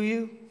mean, do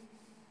you?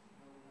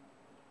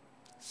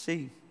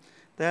 See,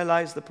 there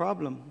lies the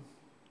problem.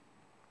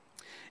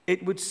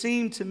 It would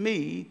seem to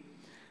me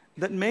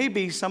that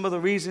maybe some of the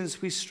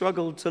reasons we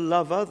struggle to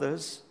love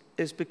others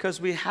is because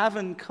we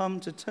haven't come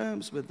to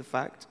terms with the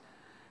fact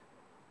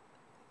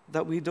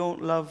that we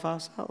don't love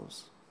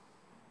ourselves.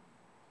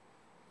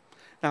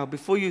 Now,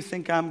 before you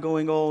think I'm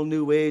going all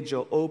New Age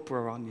or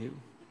Oprah on you,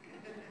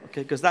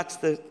 okay, because that's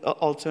the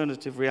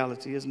alternative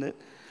reality, isn't it?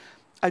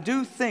 I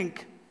do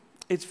think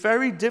it's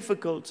very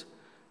difficult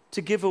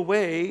to give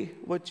away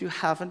what you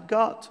haven't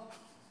got.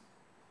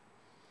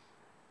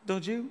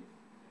 Don't you?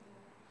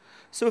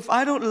 So if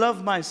I don't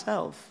love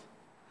myself,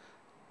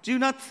 do you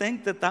not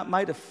think that that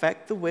might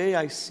affect the way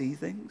I see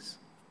things?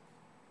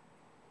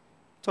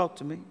 Talk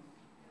to me.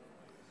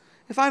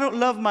 If I don't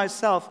love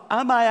myself,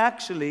 am I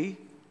actually,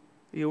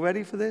 are you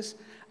ready for this?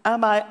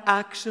 Am I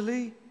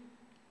actually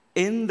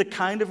in the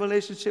kind of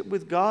relationship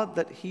with God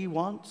that He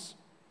wants?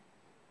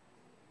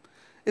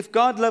 If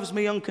God loves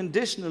me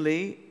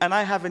unconditionally and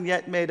I haven't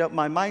yet made up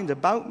my mind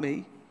about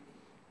me,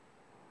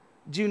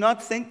 do you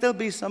not think there'll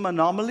be some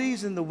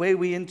anomalies in the way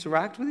we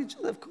interact with each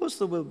other? Of course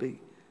there will be.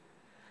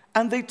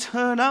 And they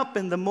turn up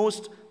in the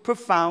most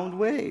profound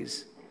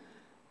ways.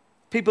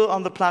 People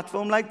on the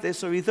platform like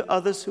this, or either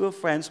others who are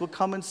friends, will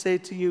come and say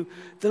to you,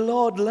 the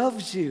Lord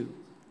loves you.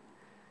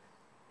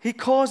 He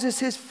causes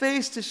His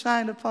face to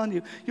shine upon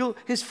you.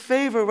 His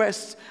favor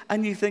rests,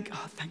 and you think,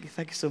 oh,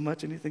 thank you so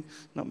much. And you think,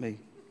 not me.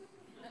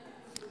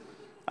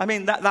 I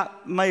mean,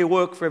 that may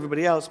work for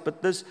everybody else,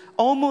 but there's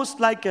almost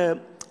like a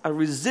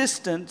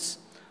resistance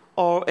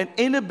or an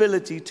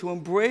inability to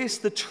embrace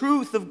the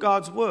truth of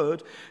God's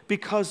word,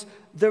 because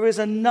there is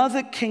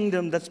another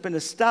kingdom that's been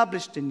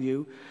established in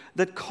you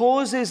that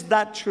causes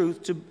that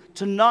truth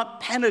to not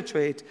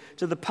penetrate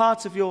to the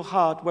parts of your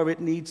heart where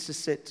it needs to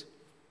sit.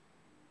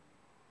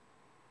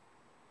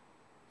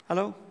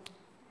 Hello?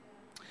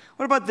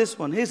 What about this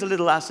one? Here's a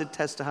little acid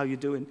test to how you're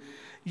doing.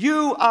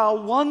 You are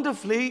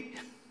wonderfully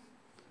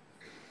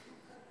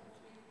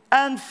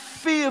and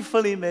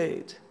fearfully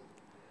made.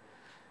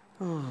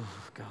 Oh,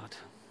 God.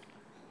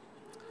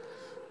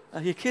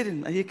 Are you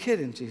kidding? Are you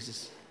kidding,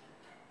 Jesus?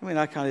 I mean,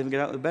 I can't even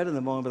get out of bed in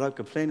the morning without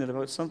complaining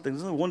about something.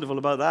 There's nothing wonderful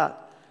about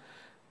that.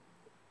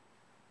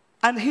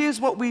 And here's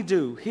what we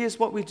do. Here's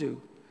what we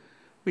do.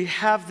 We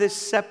have this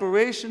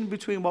separation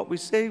between what we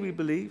say we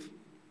believe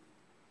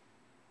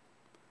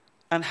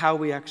and how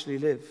we actually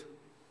live.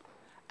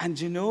 And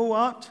you know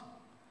what?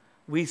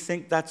 We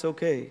think that's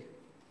okay.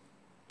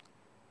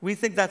 We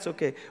think that's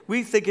okay.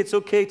 We think it's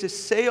okay to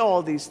say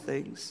all these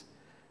things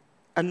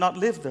and not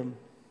live them.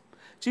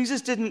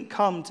 Jesus didn't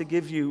come to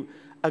give you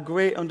a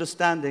great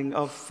understanding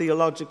of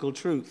theological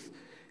truth.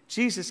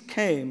 Jesus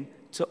came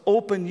to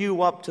open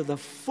you up to the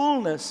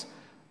fullness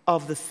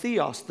of the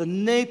theos, the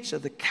nature,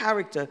 the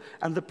character,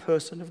 and the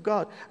person of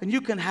God. And you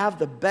can have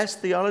the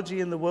best theology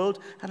in the world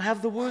and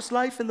have the worst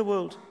life in the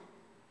world.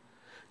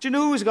 Do you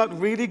know who's got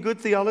really good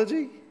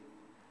theology?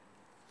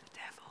 The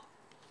devil.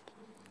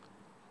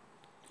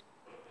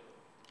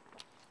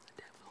 The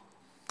devil.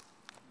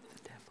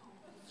 The devil.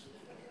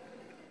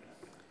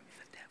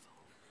 The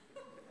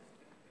devil.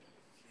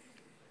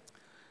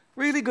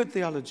 Really good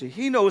theology.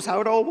 He knows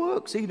how it all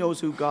works. He knows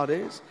who God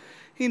is.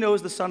 He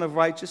knows the Son of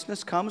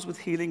Righteousness comes with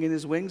healing in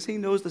His wings. He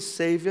knows the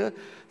Savior,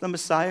 the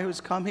Messiah who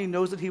has come. He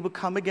knows that He will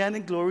come again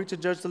in glory to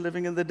judge the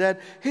living and the dead.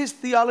 His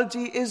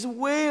theology is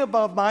way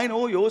above mine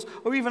or yours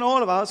or even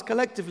all of ours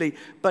collectively.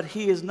 But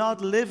He is not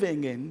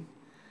living in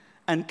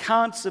and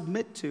can't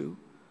submit to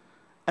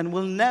and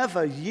will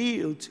never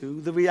yield to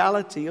the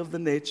reality of the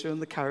nature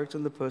and the character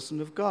and the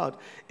person of God.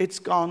 It's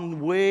gone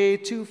way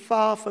too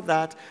far for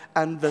that,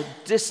 and the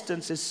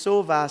distance is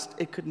so vast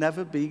it could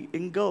never be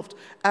engulfed.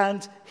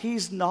 And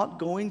He's not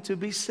going to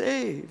be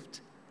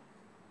saved.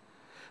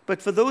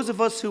 But for those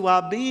of us who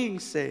are being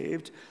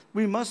saved,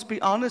 we must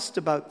be honest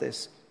about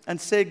this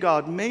and say,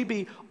 God,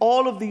 maybe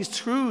all of these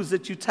truths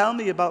that you tell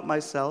me about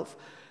myself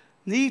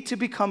need to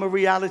become a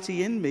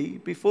reality in me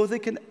before they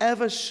can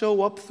ever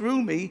show up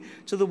through me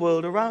to the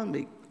world around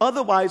me.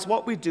 Otherwise,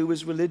 what we do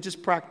is religious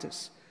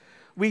practice.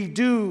 We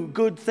do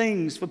good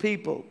things for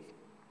people.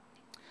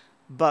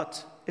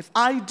 But if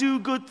I do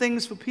good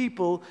things for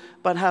people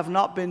but have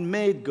not been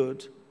made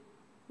good,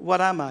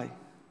 what am I?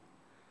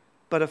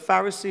 But a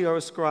Pharisee or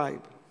a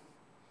scribe.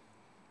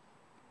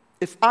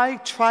 If I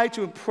try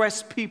to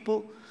impress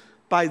people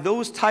by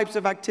those types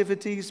of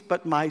activities,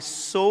 but my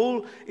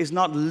soul is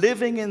not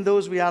living in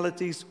those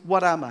realities,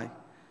 what am I?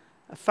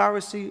 A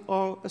Pharisee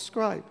or a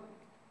scribe?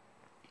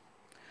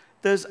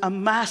 There's a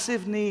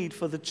massive need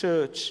for the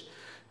church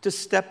to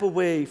step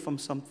away from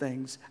some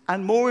things,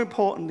 and more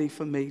importantly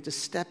for me, to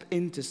step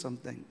into some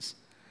things.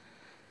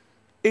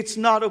 It's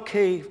not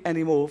okay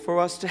anymore for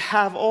us to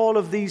have all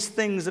of these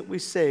things that we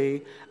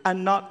say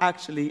and not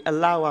actually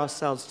allow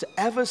ourselves to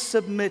ever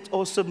submit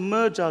or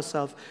submerge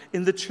ourselves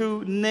in the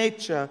true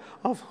nature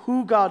of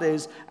who God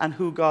is and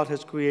who God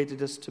has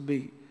created us to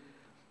be.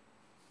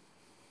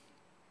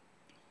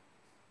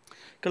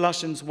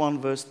 Colossians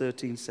 1 verse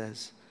 13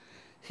 says,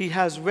 He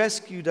has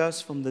rescued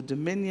us from the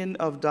dominion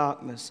of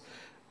darkness.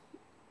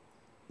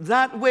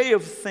 That way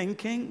of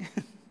thinking,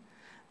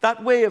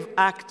 that way of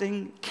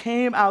acting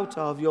came out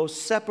of your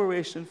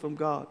separation from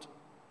God.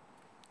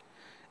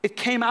 It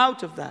came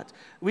out of that.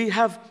 We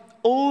have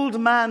old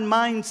man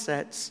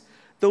mindsets,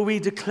 though we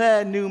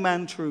declare new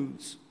man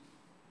truths.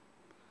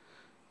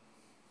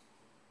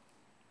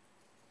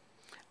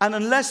 And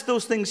unless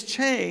those things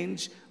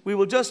change, we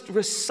will just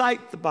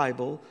recite the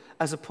Bible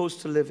as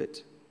opposed to live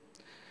it.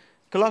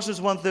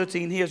 Colossians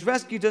 1:13, He has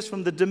rescued us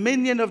from the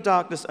dominion of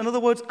darkness. In other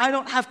words, I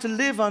don't have to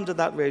live under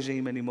that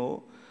regime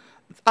anymore.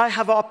 I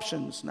have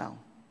options now.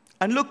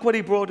 And look what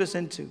He brought us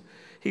into.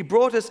 He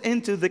brought us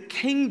into the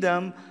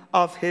kingdom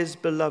of His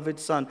beloved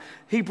Son.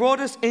 He brought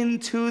us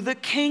into the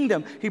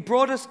kingdom. He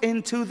brought us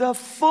into the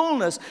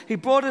fullness. He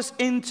brought us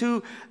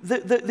into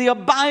the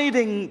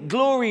abiding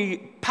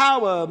glory,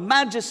 power,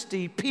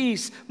 majesty,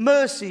 peace,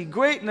 mercy,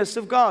 greatness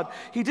of God.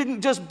 He didn't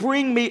just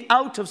bring me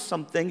out of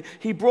something.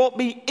 He brought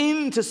me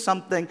into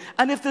something.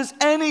 And if there's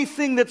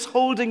anything that's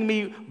holding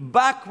me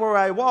back where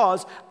I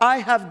was, I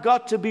have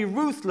got to be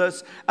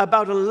ruthless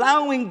about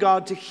allowing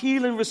God to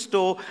heal and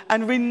restore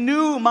and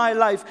renew my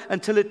life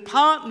until it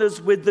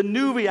partners with the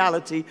new reality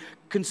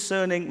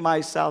concerning my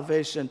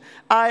salvation.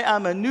 I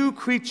am a new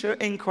creature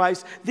in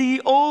Christ.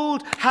 The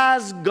old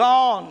has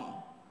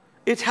gone.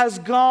 It has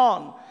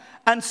gone.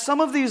 And some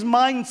of these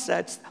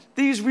mindsets,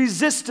 these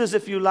resistors,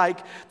 if you like,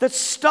 that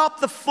stop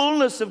the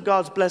fullness of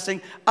God's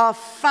blessing are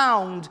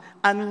found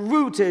and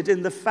rooted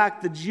in the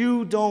fact that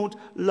you don't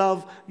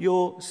love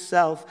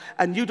yourself.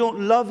 And you don't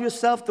love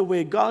yourself the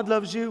way God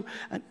loves you.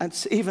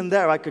 And even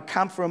there, I could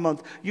camp for a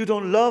month. You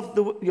don't love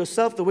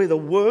yourself the way the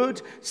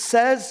Word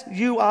says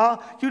you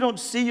are. You don't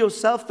see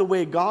yourself the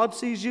way God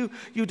sees you.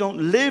 You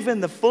don't live in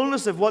the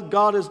fullness of what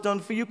God has done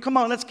for you. Come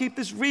on, let's keep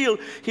this real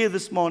here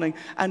this morning.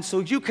 And so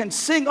you can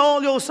sing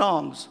all your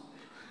songs.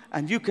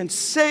 And you can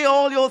say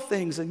all your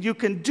things, and you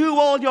can do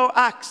all your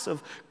acts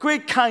of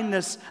great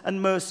kindness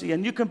and mercy,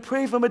 and you can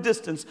pray from a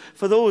distance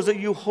for those that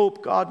you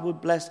hope God will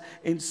bless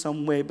in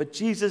some way. But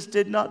Jesus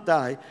did not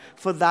die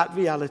for that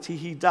reality.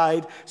 He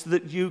died so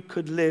that you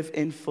could live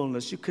in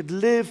fullness. You could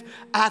live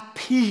at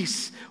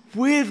peace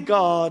with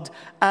God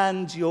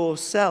and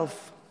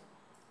yourself.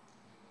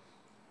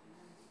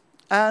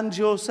 And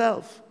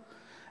yourself.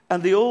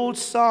 And the old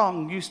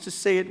song used to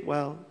say it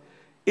well.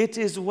 It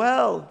is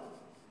well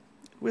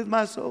with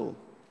my soul.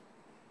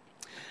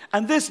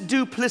 And this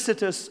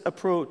duplicitous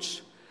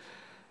approach,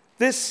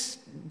 this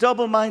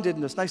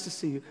double-mindedness, nice to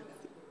see you.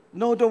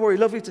 No, don't worry,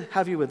 lovely to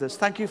have you with us.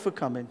 Thank you for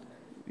coming.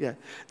 Yeah.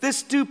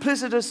 This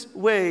duplicitous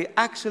way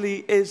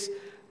actually is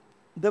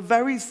the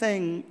very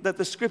thing that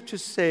the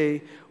scriptures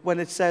say when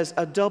it says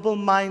a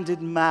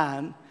double-minded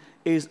man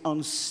is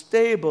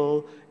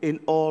unstable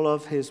in all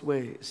of his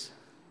ways.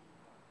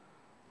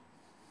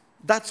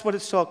 That's what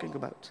it's talking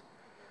about.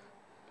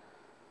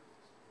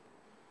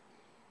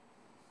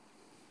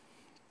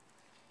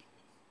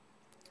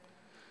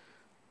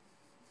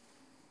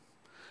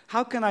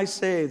 How can I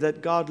say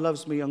that God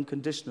loves me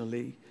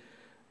unconditionally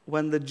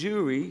when the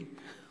jury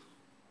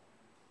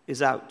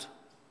is out?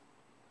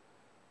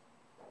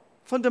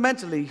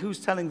 Fundamentally, who's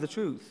telling the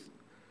truth?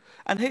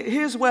 And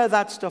here's where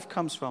that stuff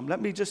comes from.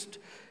 Let me just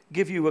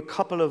give you a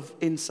couple of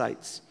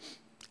insights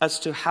as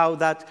to how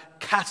that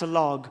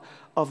catalog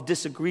of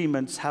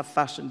disagreements have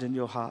fashioned in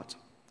your heart.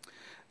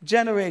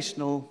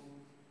 Generational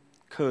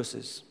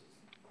curses.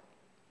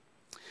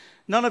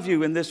 None of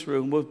you in this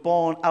room were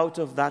born out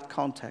of that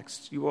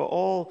context. You are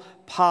all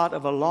part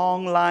of a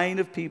long line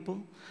of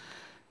people,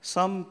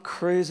 some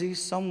crazy,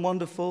 some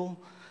wonderful.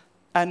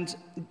 And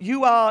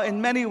you are,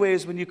 in many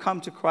ways, when you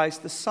come to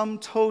Christ, the sum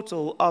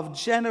total of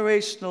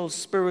generational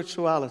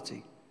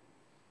spirituality.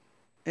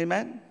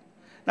 Amen?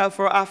 Now,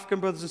 for our African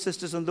brothers and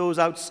sisters and those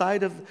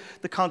outside of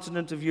the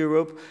continent of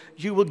Europe,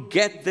 you will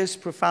get this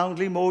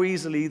profoundly more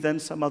easily than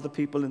some other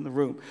people in the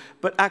room.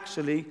 But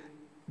actually,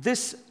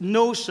 this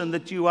notion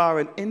that you are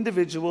an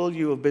individual,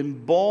 you have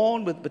been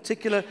born with a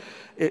particular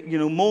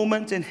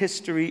moment in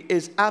history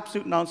is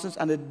absolute nonsense,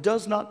 and it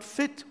does not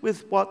fit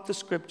with what the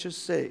scriptures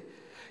say.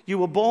 You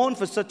were born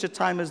for such a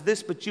time as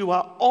this, but you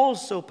are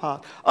also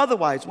part.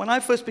 Otherwise, when I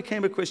first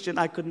became a Christian,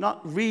 I could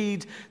not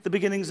read the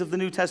beginnings of the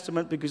New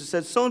Testament because it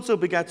said so-and-so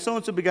begat,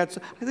 so-and-so begat.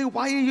 I think,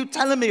 why are you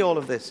telling me all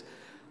of this?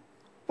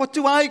 What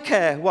do I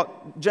care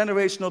what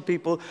generational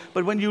people?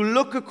 But when you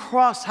look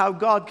across how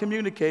God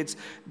communicates,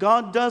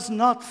 God does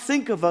not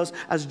think of us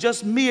as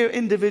just mere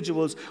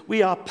individuals.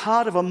 We are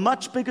part of a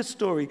much bigger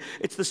story.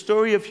 It's the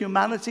story of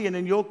humanity, and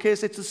in your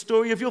case, it's the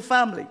story of your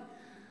family.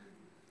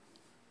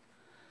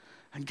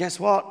 And guess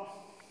what?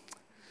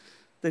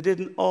 They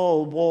didn't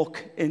all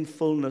walk in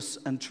fullness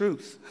and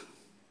truth.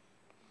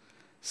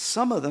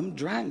 Some of them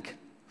drank.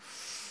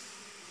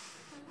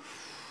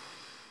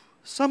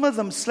 Some of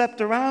them slept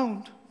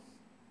around.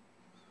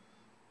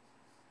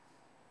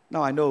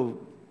 Now, I know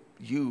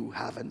you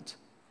haven't.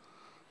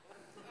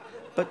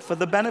 But for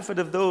the benefit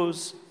of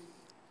those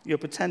you're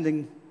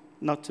pretending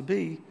not to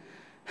be,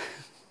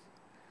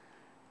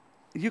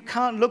 you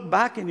can't look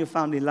back in your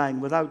family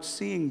line without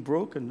seeing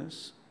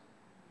brokenness.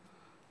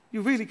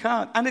 You really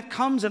can't. And it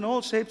comes in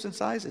all shapes and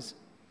sizes.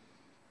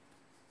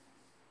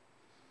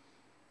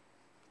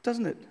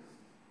 Doesn't it?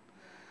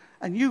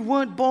 And you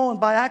weren't born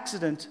by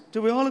accident.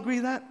 Do we all agree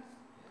that?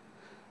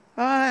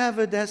 I have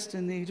a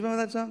destiny. Do you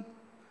remember that song?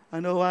 I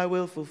know I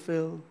will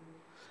fulfill.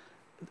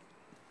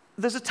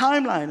 There's a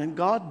timeline, and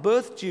God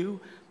birthed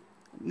you,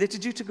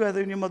 knitted you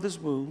together in your mother's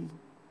womb.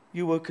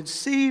 You were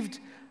conceived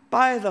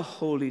by the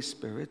Holy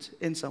Spirit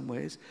in some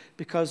ways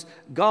because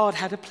God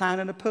had a plan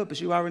and a purpose.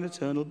 You are an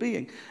eternal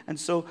being. And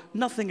so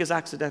nothing is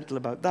accidental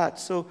about that.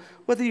 So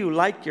whether you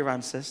like your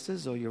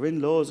ancestors or your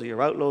in-laws or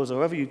your outlaws or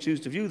however you choose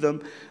to view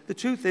them, the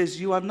truth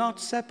is you are not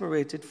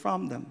separated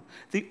from them.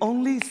 The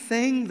only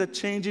thing that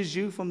changes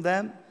you from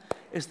them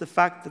is the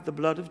fact that the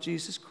blood of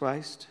Jesus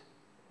Christ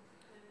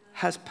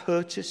has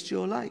purchased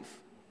your life.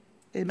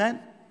 Amen?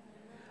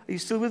 Are you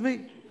still with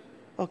me?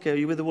 Okay, are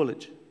you with the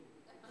Woolwich?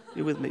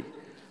 You're with me.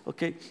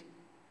 Okay.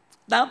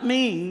 That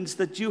means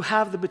that you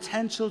have the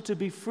potential to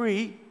be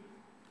free.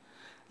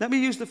 Let me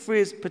use the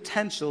phrase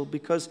potential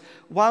because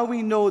while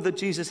we know that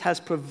Jesus has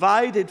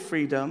provided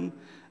freedom,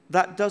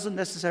 that doesn't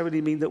necessarily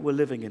mean that we're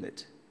living in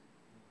it.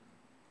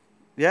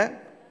 Yeah?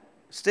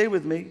 Stay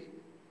with me.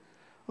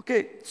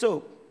 Okay,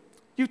 so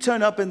you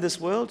turn up in this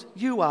world.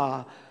 You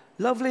are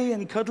lovely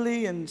and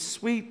cuddly and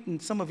sweet,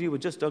 and some of you were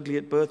just ugly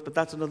at birth, but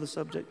that's another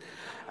subject.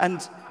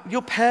 And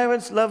your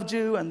parents loved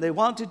you, and they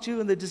wanted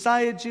you, and they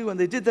desired you, and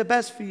they did their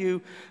best for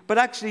you. But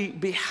actually,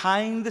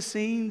 behind the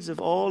scenes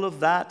of all of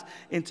that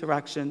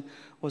interaction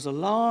was a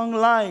long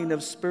line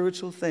of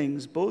spiritual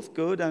things, both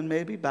good and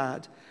maybe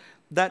bad,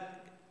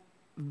 that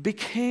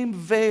became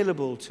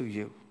available to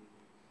you.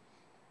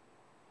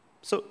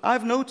 So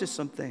I've noticed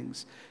some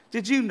things.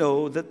 Did you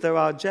know that there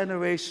are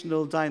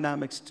generational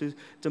dynamics to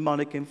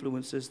demonic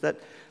influences, that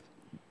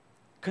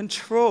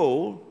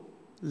control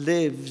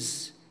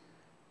lives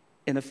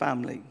in a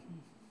family?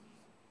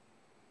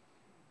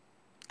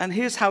 And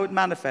here's how it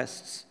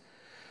manifests.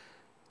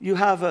 You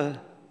have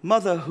a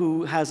mother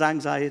who has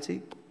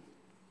anxiety,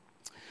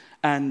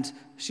 and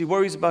she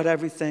worries about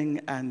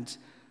everything, and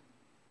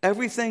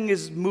everything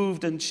is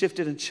moved and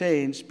shifted and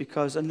changed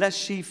because unless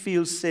she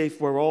feels safe,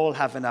 we're all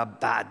having a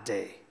bad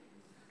day.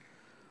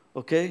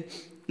 Okay?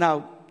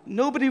 Now,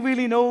 nobody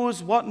really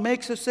knows what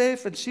makes her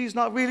safe, and she's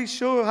not really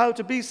sure how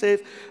to be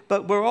safe,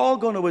 but we're all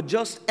going to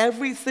adjust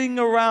everything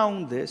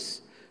around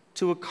this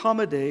to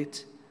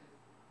accommodate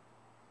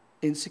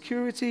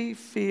insecurity,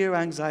 fear,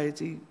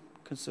 anxiety,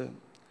 concern.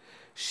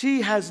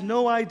 She has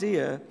no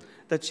idea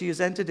that she has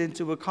entered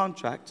into a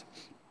contract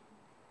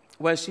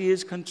where she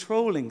is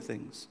controlling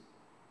things.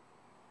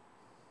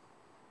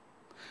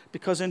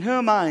 Because in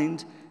her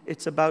mind,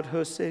 it's about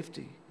her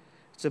safety.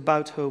 It's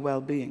about her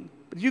well-being.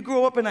 But you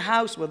grow up in a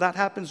house where that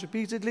happens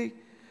repeatedly,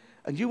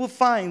 and you will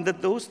find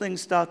that those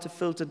things start to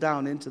filter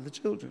down into the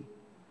children.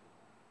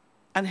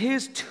 And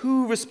here's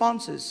two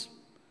responses.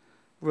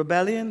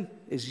 Rebellion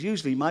is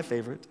usually my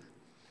favorite.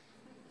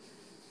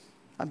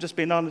 I'm just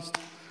being honest.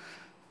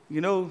 You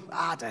know,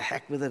 the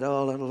heck with it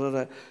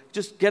all.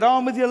 Just get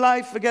on with your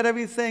life, forget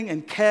everything,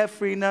 and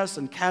carefreeness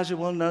and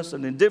casualness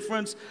and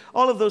indifference.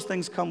 All of those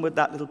things come with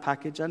that little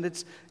package, and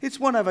it's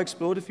one I've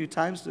explored a few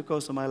times through the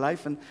course of my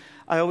life, and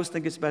I always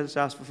think it's better to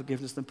ask for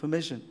forgiveness than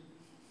permission.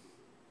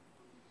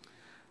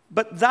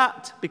 But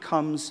that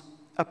becomes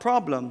a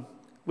problem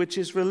which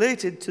is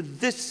related to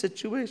this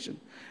situation.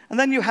 And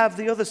then you have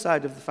the other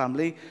side of the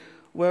family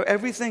where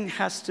everything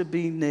has to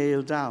be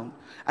nailed down.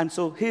 And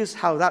so here's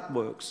how that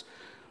works.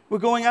 We're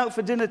going out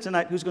for dinner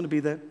tonight. Who's going to be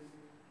there?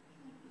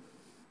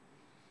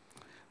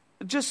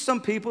 Just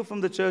some people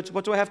from the church.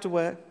 What do I have to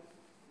wear?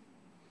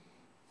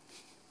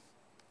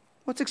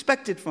 What's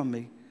expected from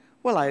me?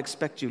 Well, I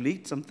expect you'll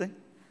eat something.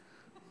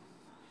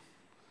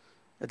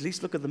 At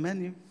least look at the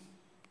menu.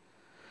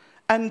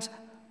 And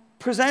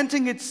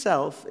presenting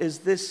itself is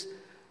this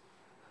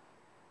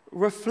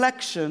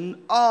reflection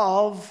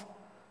of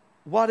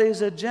what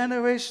is a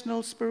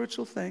generational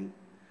spiritual thing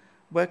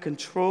where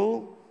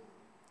control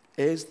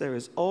there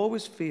is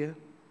always fear.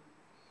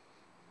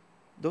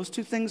 Those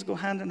two things go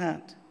hand in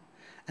hand.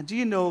 And do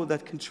you know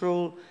that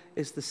control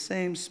is the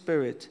same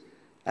spirit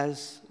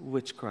as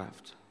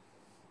witchcraft?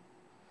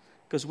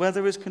 Because where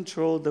there is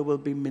control, there will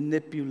be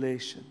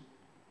manipulation.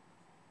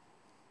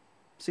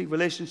 See,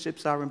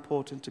 relationships are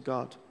important to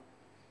God.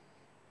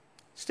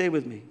 Stay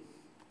with me.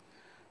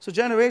 So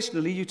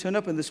generationally, you turn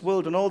up in this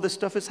world and all this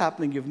stuff is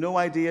happening. You have no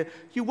idea.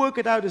 You work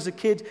it out as a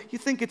kid. You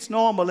think it's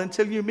normal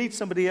until you meet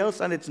somebody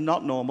else and it's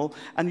not normal.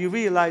 And you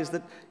realize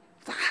that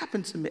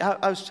happened to me.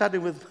 I was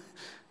chatting with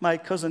my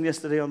cousin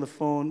yesterday on the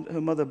phone. Her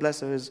mother,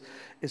 bless her, is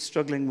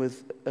struggling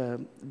with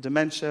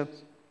dementia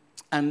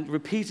and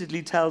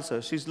repeatedly tells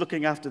her, she's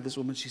looking after this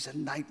woman, she's a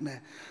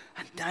nightmare.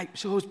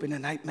 She's always been a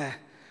nightmare.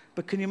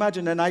 But can you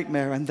imagine a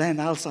nightmare and then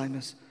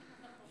Alzheimer's?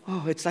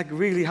 oh, it's like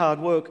really hard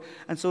work.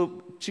 And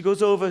so she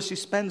goes over, she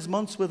spends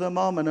months with her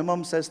mom, and her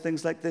mom says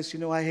things like this,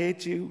 I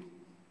hate you.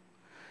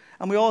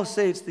 And we all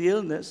say it's the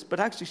illness, but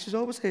actually she's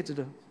always hated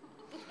her.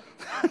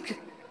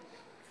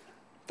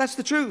 That's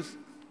the truth.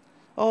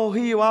 Oh,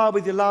 here you are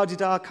with your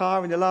la-di-da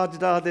car and your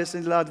la-di-da this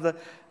and your la-di-da.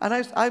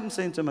 And I'm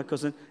saying to my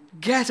cousin,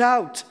 get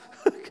out.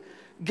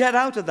 Get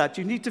out of that.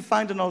 You need to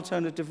find an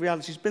alternative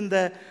reality. She's been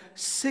there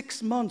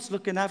 6 months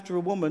looking after a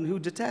woman who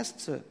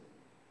detests her.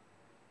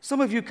 Some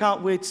of you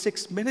can't wait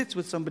 6 minutes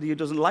with somebody who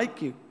doesn't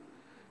like you.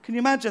 Can you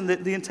imagine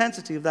the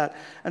intensity of that?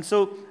 And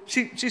so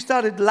she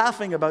started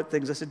laughing about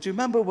things. I said, do you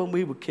remember when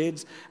we were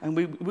kids and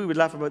we would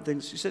laugh about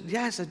things? She said,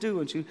 yes, I do.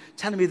 And she was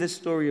telling me this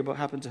story about what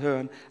happened to her.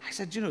 And I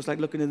said, it's like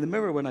looking in the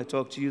mirror when I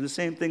talk to you. The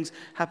same things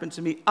happened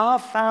to me. Our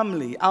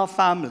family,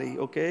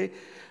 okay,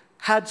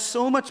 had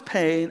so much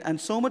pain and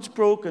so much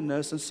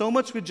brokenness and so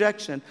much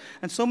rejection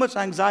and so much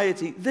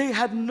anxiety. They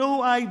had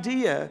no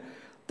idea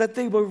that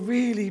they were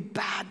really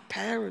bad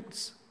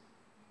parents.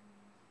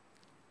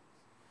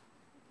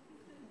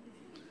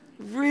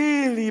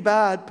 Really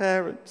bad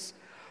parents.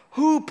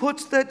 Who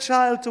puts their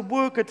child to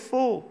work at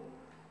 4?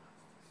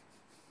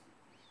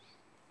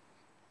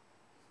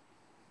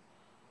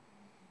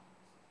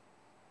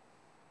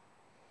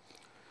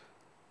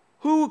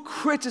 Who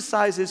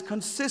criticizes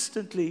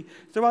consistently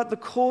throughout the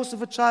course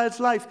of a child's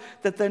life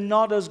that they're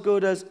not as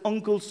good as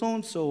Uncle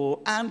so-and-so or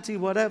Auntie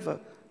whatever?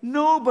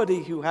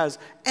 Nobody who has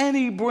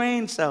any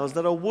brain cells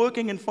that are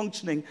working and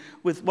functioning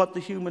with what the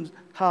human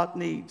heart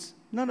needs.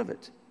 None of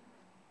it.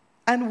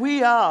 And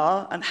we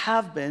are, and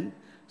have been,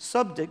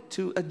 subject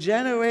to a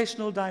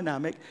generational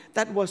dynamic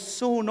that was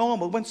so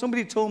normal. When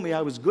somebody told me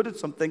I was good at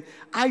something,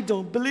 I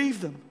don't believe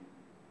them.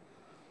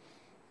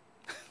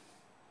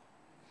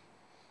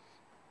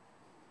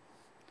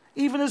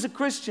 Even as a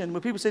Christian,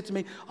 when people say to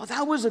me, oh,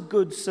 that was a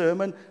good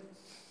sermon.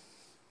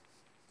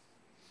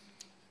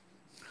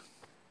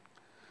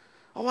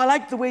 Oh, I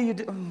like the way you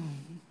did.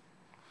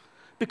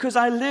 Because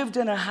I lived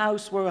in a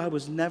house where I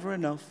was never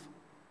enough.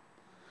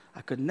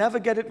 I could never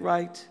get it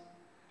right.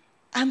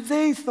 And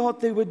they thought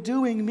they were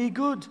doing me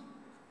good.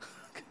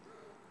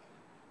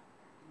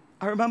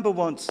 I remember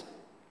once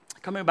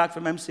coming back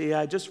from MCA.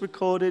 I just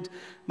recorded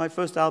my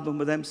first album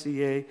with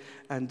MCA,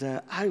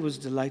 and I was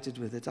delighted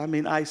with it. I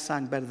mean, I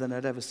sang better than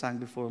I'd ever sang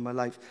before in my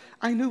life.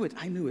 I knew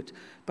it.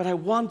 But I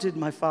wanted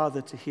my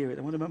father to hear it.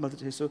 I wanted my mother to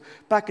hear it. So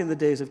back in the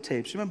days of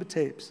tapes, remember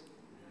tapes?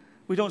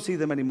 We don't see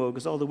them anymore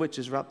because all the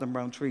witches wrap them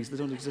around trees. They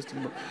don't exist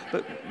anymore.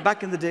 But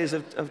back in the days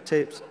of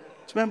tapes, do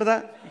you remember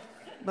that?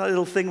 That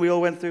little thing we all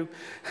went through?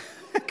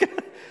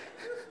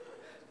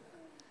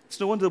 It's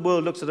no wonder the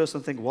world looks at us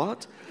and think,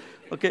 what?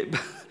 Okay,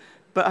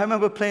 but I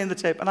remember playing the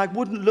tape, and I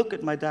wouldn't look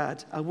at my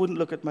dad.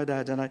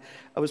 And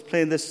I was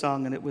playing this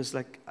song, and it was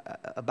like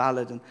a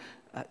ballad, and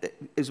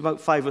it was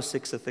about 5 or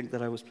 6, I think,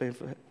 that I was playing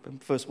for the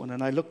first one.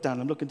 And I looked down,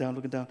 I'm looking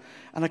down,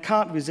 and I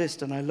can't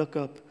resist, and I look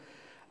up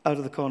out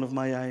of the corner of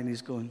my eye, and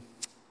he's going.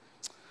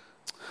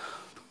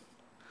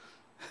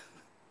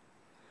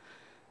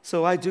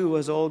 So I do,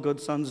 as all good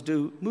sons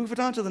do, move it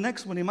on to the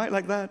next one. He might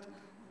like that.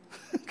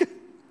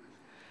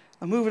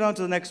 I move it on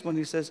to the next one.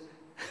 He says,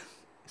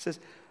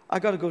 I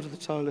got to go to the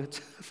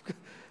toilet.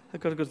 I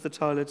got to go to the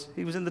toilet.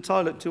 He was in the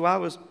toilet 2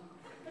 hours.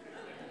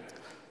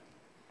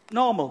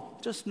 Normal,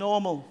 just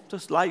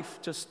life,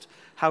 just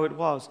how it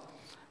was.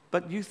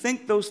 But you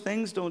think those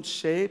things don't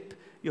shape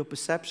your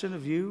perception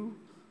of you?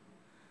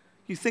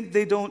 You think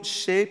they don't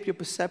shape your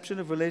perception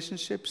of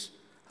relationships?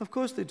 Of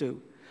course they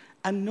do.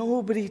 And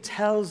nobody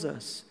tells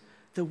us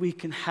that we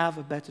can have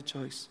a better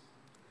choice.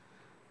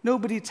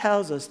 Nobody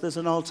tells us there's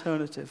an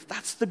alternative.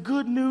 That's the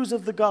good news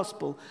of the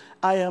gospel.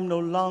 I am no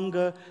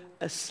longer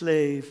a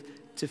slave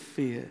to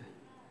fear.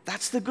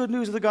 That's the good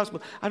news of the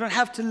gospel. I don't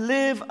have to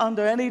live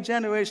under any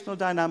generational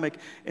dynamic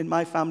in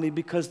my family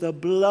because the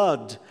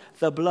blood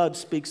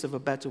speaks of a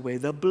better way.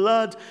 The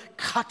blood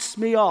cuts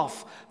me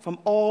off from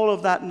all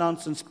of that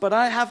nonsense. But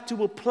I have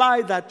to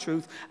apply that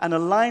truth and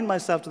align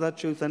myself to that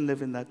truth and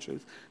live in that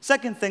truth.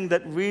 Second thing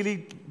that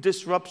really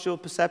disrupts your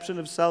perception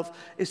of self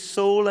is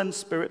soul and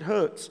spirit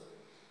hurts.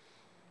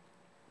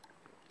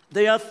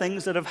 They are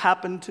things that have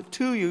happened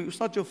to you. It's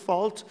not your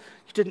fault.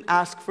 You didn't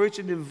ask for it.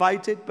 You didn't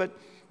invite it. But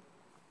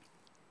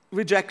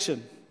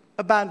rejection,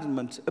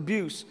 abandonment,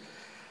 abuse,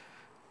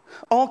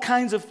 all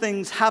kinds of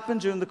things happen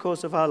during the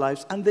course of our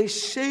lives, and they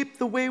shape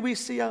the way we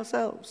see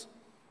ourselves.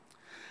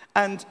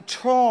 And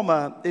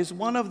trauma is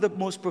one of the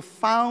most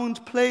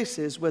profound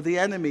places where the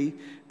enemy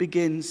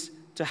begins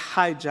to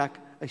hijack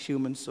a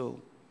human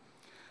soul.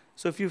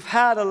 So if you've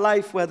had a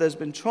life where there's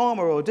been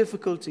trauma or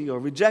difficulty or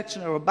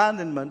rejection or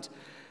abandonment,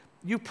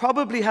 you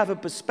probably have a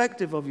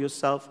perspective of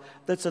yourself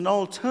that's an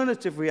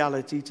alternative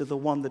reality to the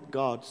one that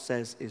God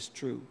says is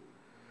true.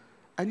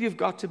 And you've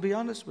got to be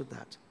honest with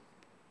that.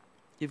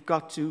 You've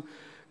got to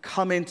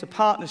come into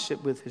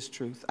partnership with his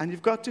truth. And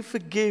you've got to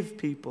forgive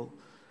people.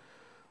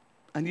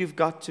 And you've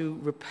got to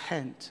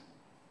repent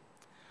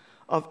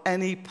of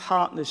any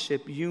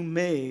partnership you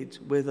made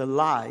with a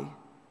lie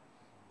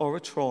or a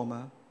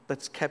trauma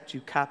that's kept you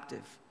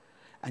captive.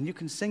 And you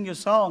can sing your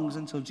songs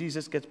until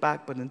Jesus gets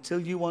back, but until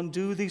you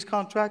undo these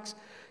contracts,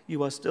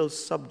 you are still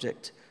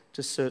subject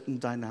to certain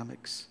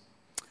dynamics.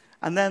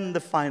 And then the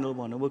final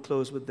one, and we'll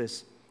close with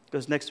this,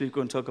 because next week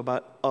we're going to talk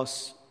about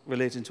us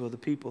relating to other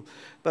people.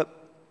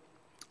 But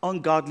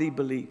ungodly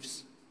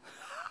beliefs.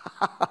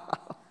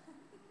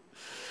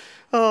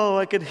 Oh,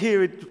 I could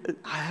hear it.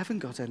 I haven't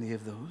got any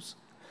of those.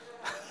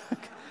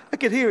 I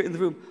could hear it in the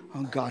room.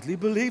 Ungodly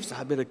beliefs.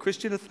 I've been a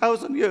Christian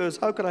 1,000 years.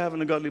 How could I have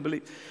an ungodly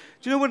belief?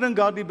 Do you know what an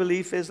ungodly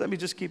belief is? Let me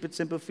just keep it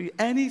simple for you.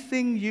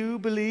 Anything you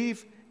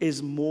believe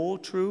is more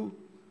true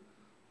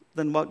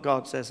than what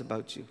God says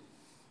about you.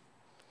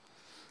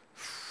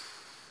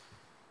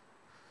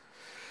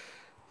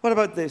 What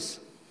about this?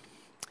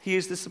 He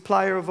is the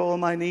supplier of all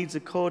my needs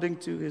according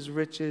to his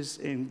riches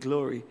in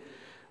glory.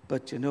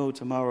 But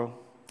tomorrow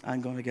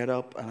I'm going to get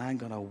up and I'm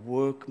going to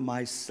work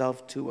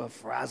myself to a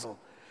frazzle,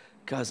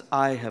 because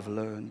I have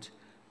learned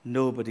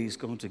nobody's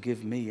going to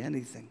give me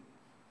anything.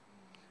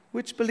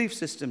 Which belief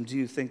system do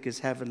you think is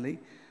heavenly,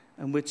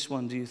 and which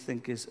one do you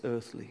think is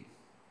earthly?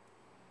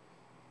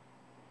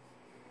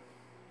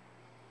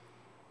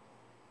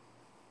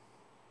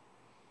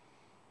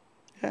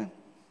 Yeah.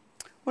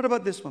 What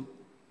about this one?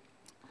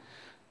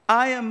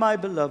 I am my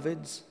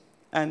beloved's,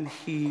 and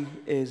he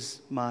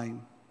is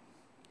mine.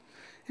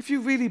 If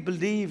you really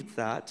believed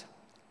that,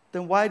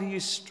 then why do you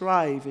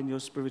strive in your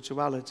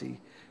spirituality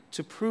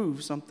to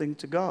prove something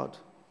to God?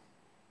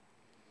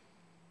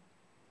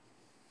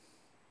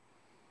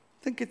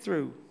 Think it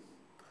through.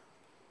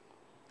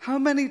 How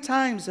many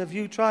times have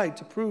you tried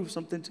to prove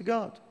something to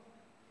God?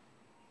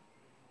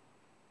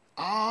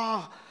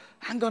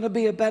 I'm going to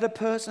be a better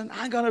person.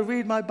 I'm going to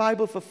read my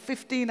Bible for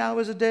 15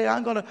 hours a day.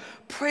 I'm going to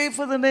pray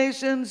for the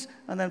nations.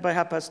 And then by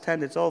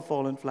 10:30, it's all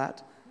fallen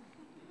flat.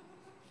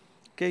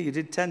 Okay, you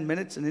did 10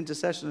 minutes in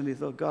intercession and you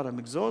thought, God, I'm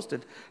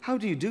exhausted. How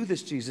do you do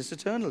this, Jesus,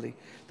 eternally?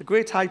 The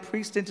great high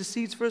priest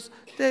intercedes for us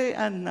day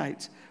and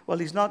night. Well,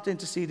 he's not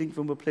interceding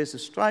from a place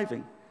of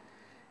striving.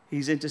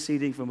 He's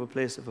interceding from a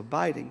place of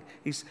abiding.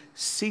 He's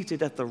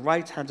seated at the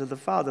right hand of the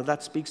Father.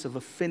 That speaks of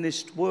a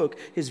finished work.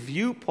 His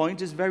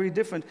viewpoint is very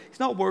different. He's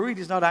not worried,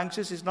 he's not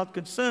anxious, he's not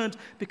concerned,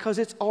 because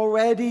it's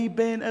already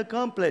been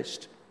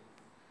accomplished.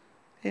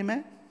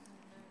 Amen?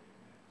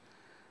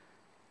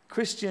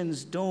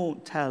 Christians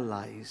don't tell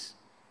lies.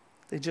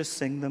 They just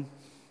sing them.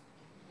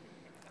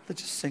 They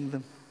just sing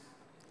them.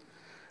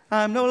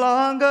 I'm no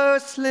longer a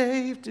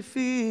slave to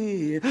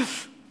fear.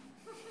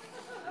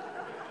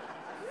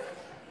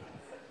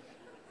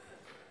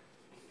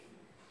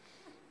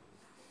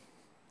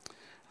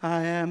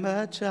 I am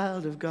a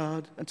child of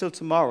God. Until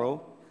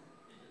tomorrow.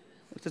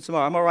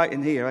 I'm all right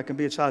in here. I can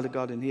be a child of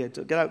God in here.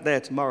 Get out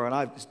there tomorrow and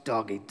I'm this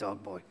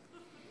dog-eat-dog boy.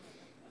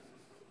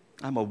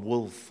 I'm a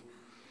wolf.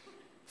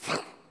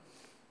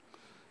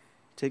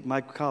 Take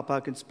my car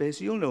parking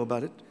space. You'll know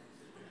about it.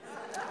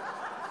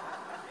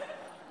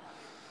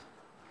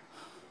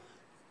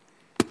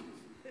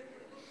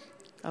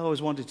 I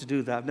always wanted to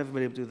do that. I've never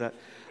been able to do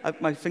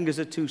that. My fingers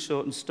are too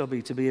short and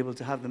stubby to be able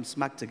to have them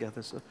smack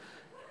together. So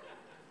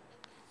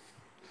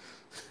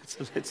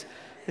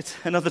it's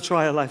another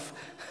trial I've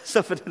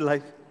suffered in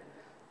life.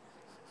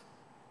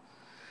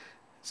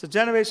 So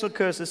generational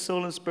curses,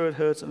 soul and spirit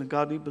hurts, and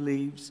ungodly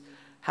beliefs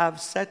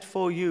have set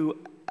for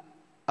you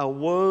a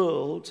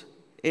world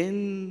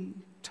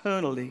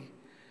internally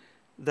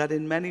that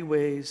in many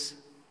ways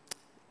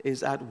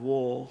is at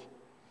war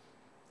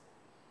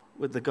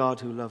with the God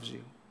who loves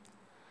you.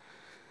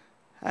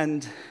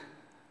 And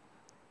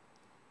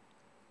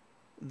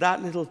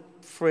that little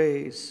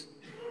phrase,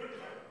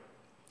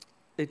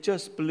 it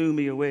just blew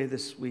me away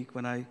this week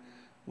when I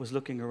was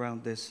looking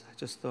around this. I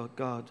just thought,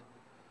 God,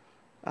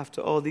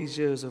 after all these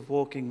years of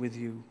walking with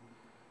you,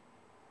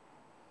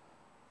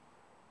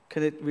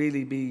 can it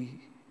really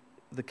be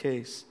the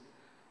case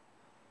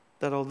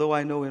that although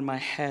I know in my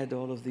head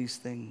all of these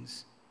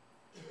things,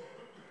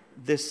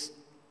 this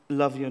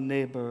love your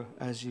neighbor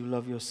as you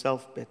love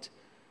yourself bit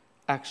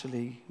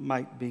actually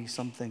might be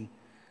something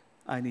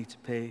I need to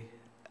pay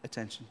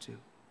attention to?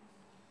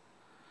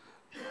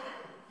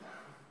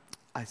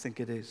 I think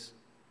it is.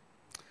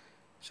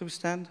 Shall we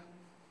stand?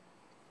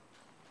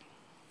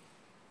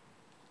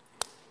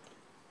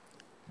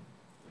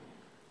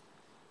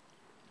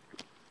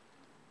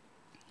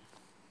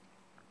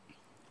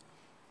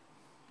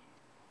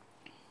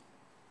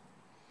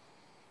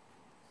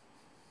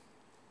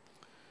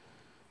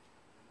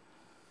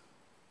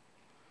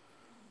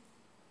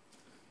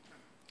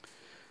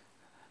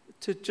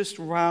 To just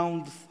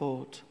round the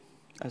thought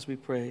as we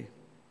pray,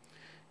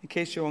 in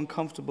case you're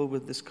uncomfortable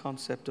with this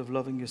concept of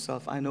loving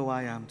yourself, I know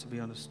I am, to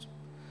be honest.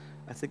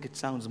 I think it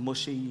sounds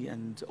mushy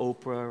and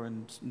Oprah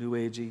and New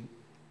Agey.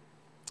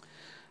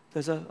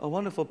 There's a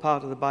wonderful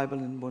part of the Bible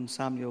in 1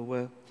 Samuel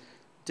where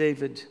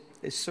David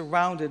is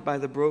surrounded by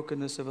the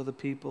brokenness of other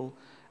people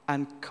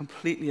and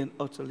completely and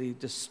utterly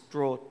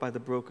distraught by the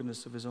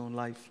brokenness of his own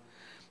life.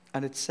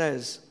 And it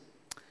says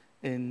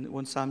in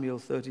 1 Samuel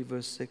 30,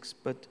 verse 6,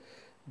 but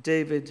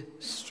David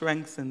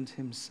strengthened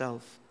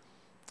himself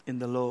in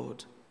the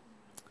Lord.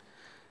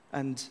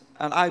 And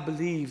I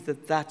believe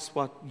that that's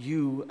what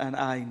you and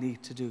I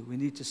need to do. We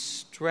need to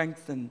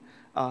strengthen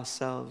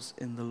ourselves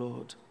in the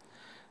Lord.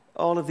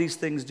 All of these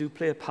things do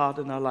play a part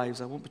in our lives.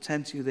 I won't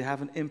pretend to you they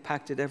haven't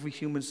impacted every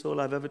human soul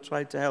I've ever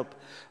tried to help.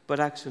 But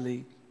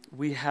actually,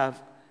 we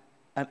have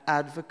an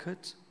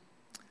advocate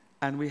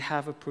and we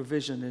have a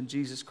provision in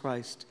Jesus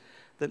Christ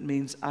that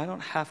means I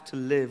don't have to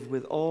live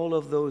with all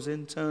of those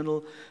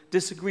internal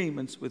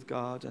disagreements with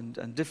God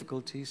and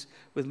difficulties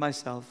with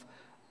myself.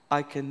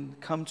 I can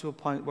come to a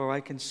point where I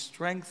can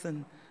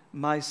strengthen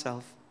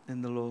myself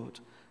in the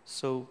Lord.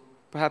 So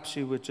perhaps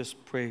you would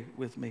just pray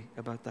with me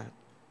about that.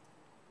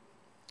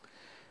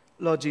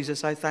 Lord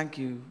Jesus, I thank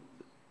you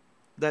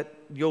that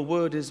your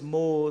word is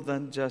more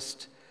than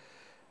just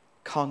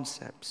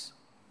concepts.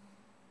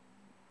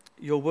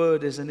 Your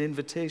word is an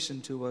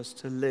invitation to us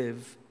to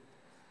live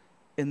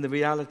in the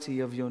reality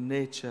of your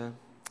nature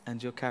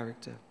and your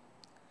character.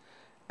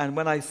 And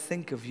when I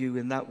think of you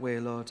in that way,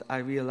 Lord, I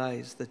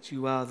realize that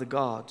you are the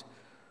God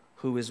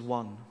who is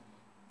one.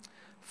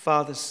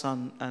 Father,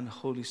 Son, and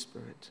Holy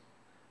Spirit.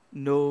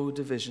 No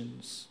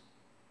divisions.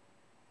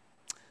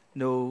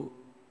 No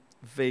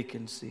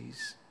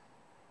vacancies.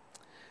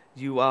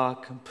 You are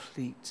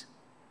complete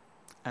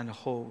and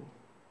whole.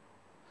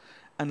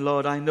 And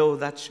Lord, I know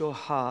that's your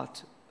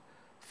heart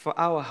for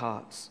our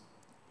hearts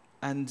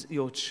and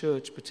your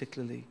church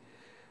particularly,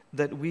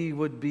 that we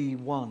would be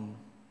one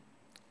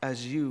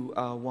as you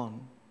are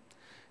one.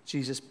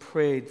 Jesus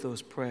prayed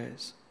those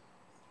prayers.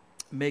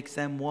 Make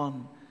them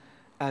one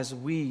as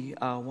we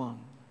are one.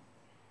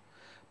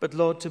 But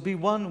Lord, to be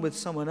one with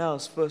someone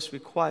else first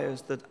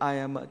requires that I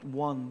am at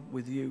one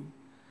with you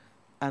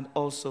and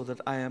also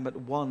that I am at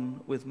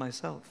one with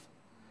myself.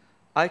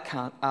 I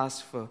can't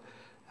ask for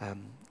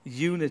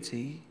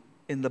unity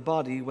in the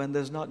body when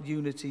there's not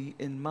unity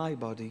in my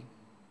body.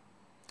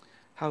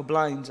 How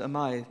blind am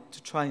I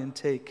to try and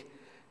take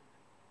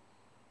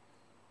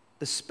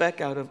the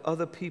speck out of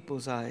other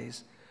people's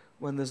eyes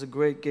when there's a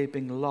great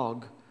gaping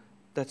log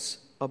that's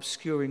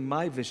obscuring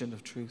my vision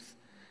of truth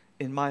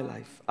in my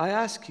life. I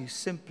ask you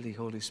simply,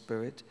 Holy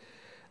Spirit,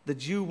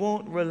 that you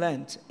won't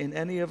relent in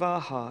any of our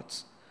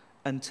hearts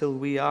until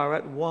we are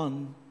at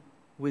one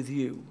with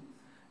you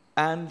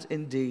and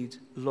indeed,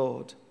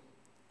 Lord,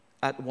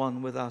 at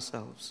one with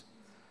ourselves.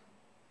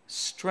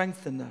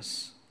 Strengthen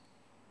us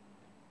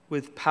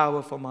with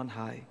power from on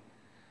high.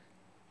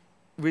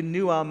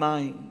 Renew our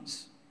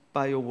minds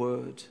by your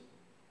word.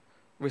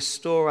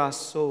 Restore our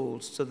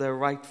souls to their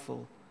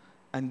rightful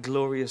and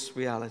glorious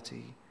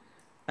reality.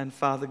 And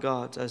Father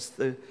God, as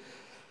the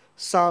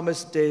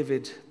psalmist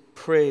David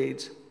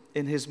prayed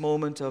in his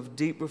moment of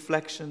deep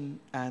reflection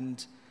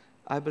and,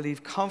 I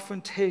believe,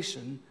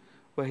 confrontation,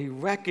 where he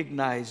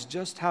recognized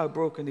just how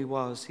broken he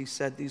was, he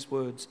said these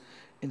words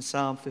in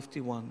Psalm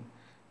 51,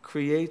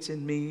 "Create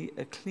in me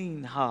a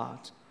clean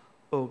heart,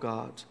 O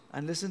God."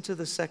 And listen to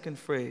the second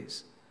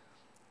phrase,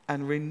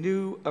 "and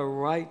renew a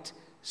right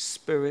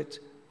spirit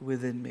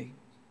within me."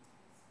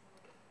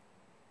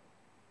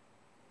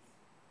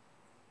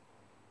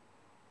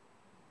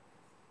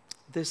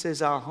 This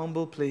is our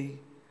humble plea.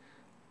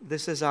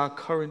 This is our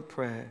current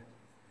prayer.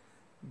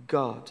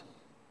 God,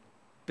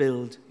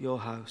 build your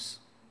house.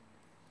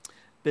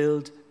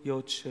 Build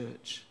your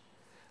church.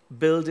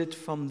 Build it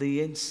from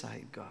the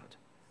inside, God.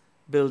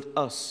 Build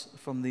us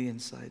from the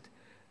inside,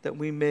 that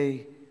we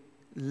may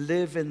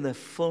live in the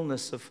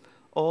fullness of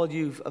all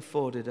you've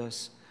afforded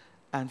us.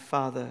 And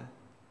Father,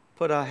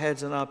 put our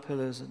heads on our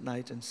pillows at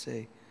night and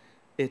say,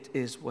 "It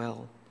is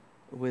well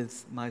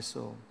with my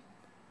soul."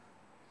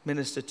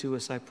 Minister to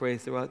us, I pray,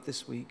 throughout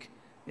this week.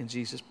 In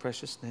Jesus'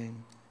 precious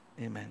name,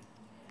 amen.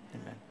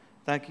 Amen.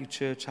 Thank you,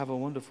 church. Have a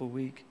wonderful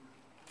week.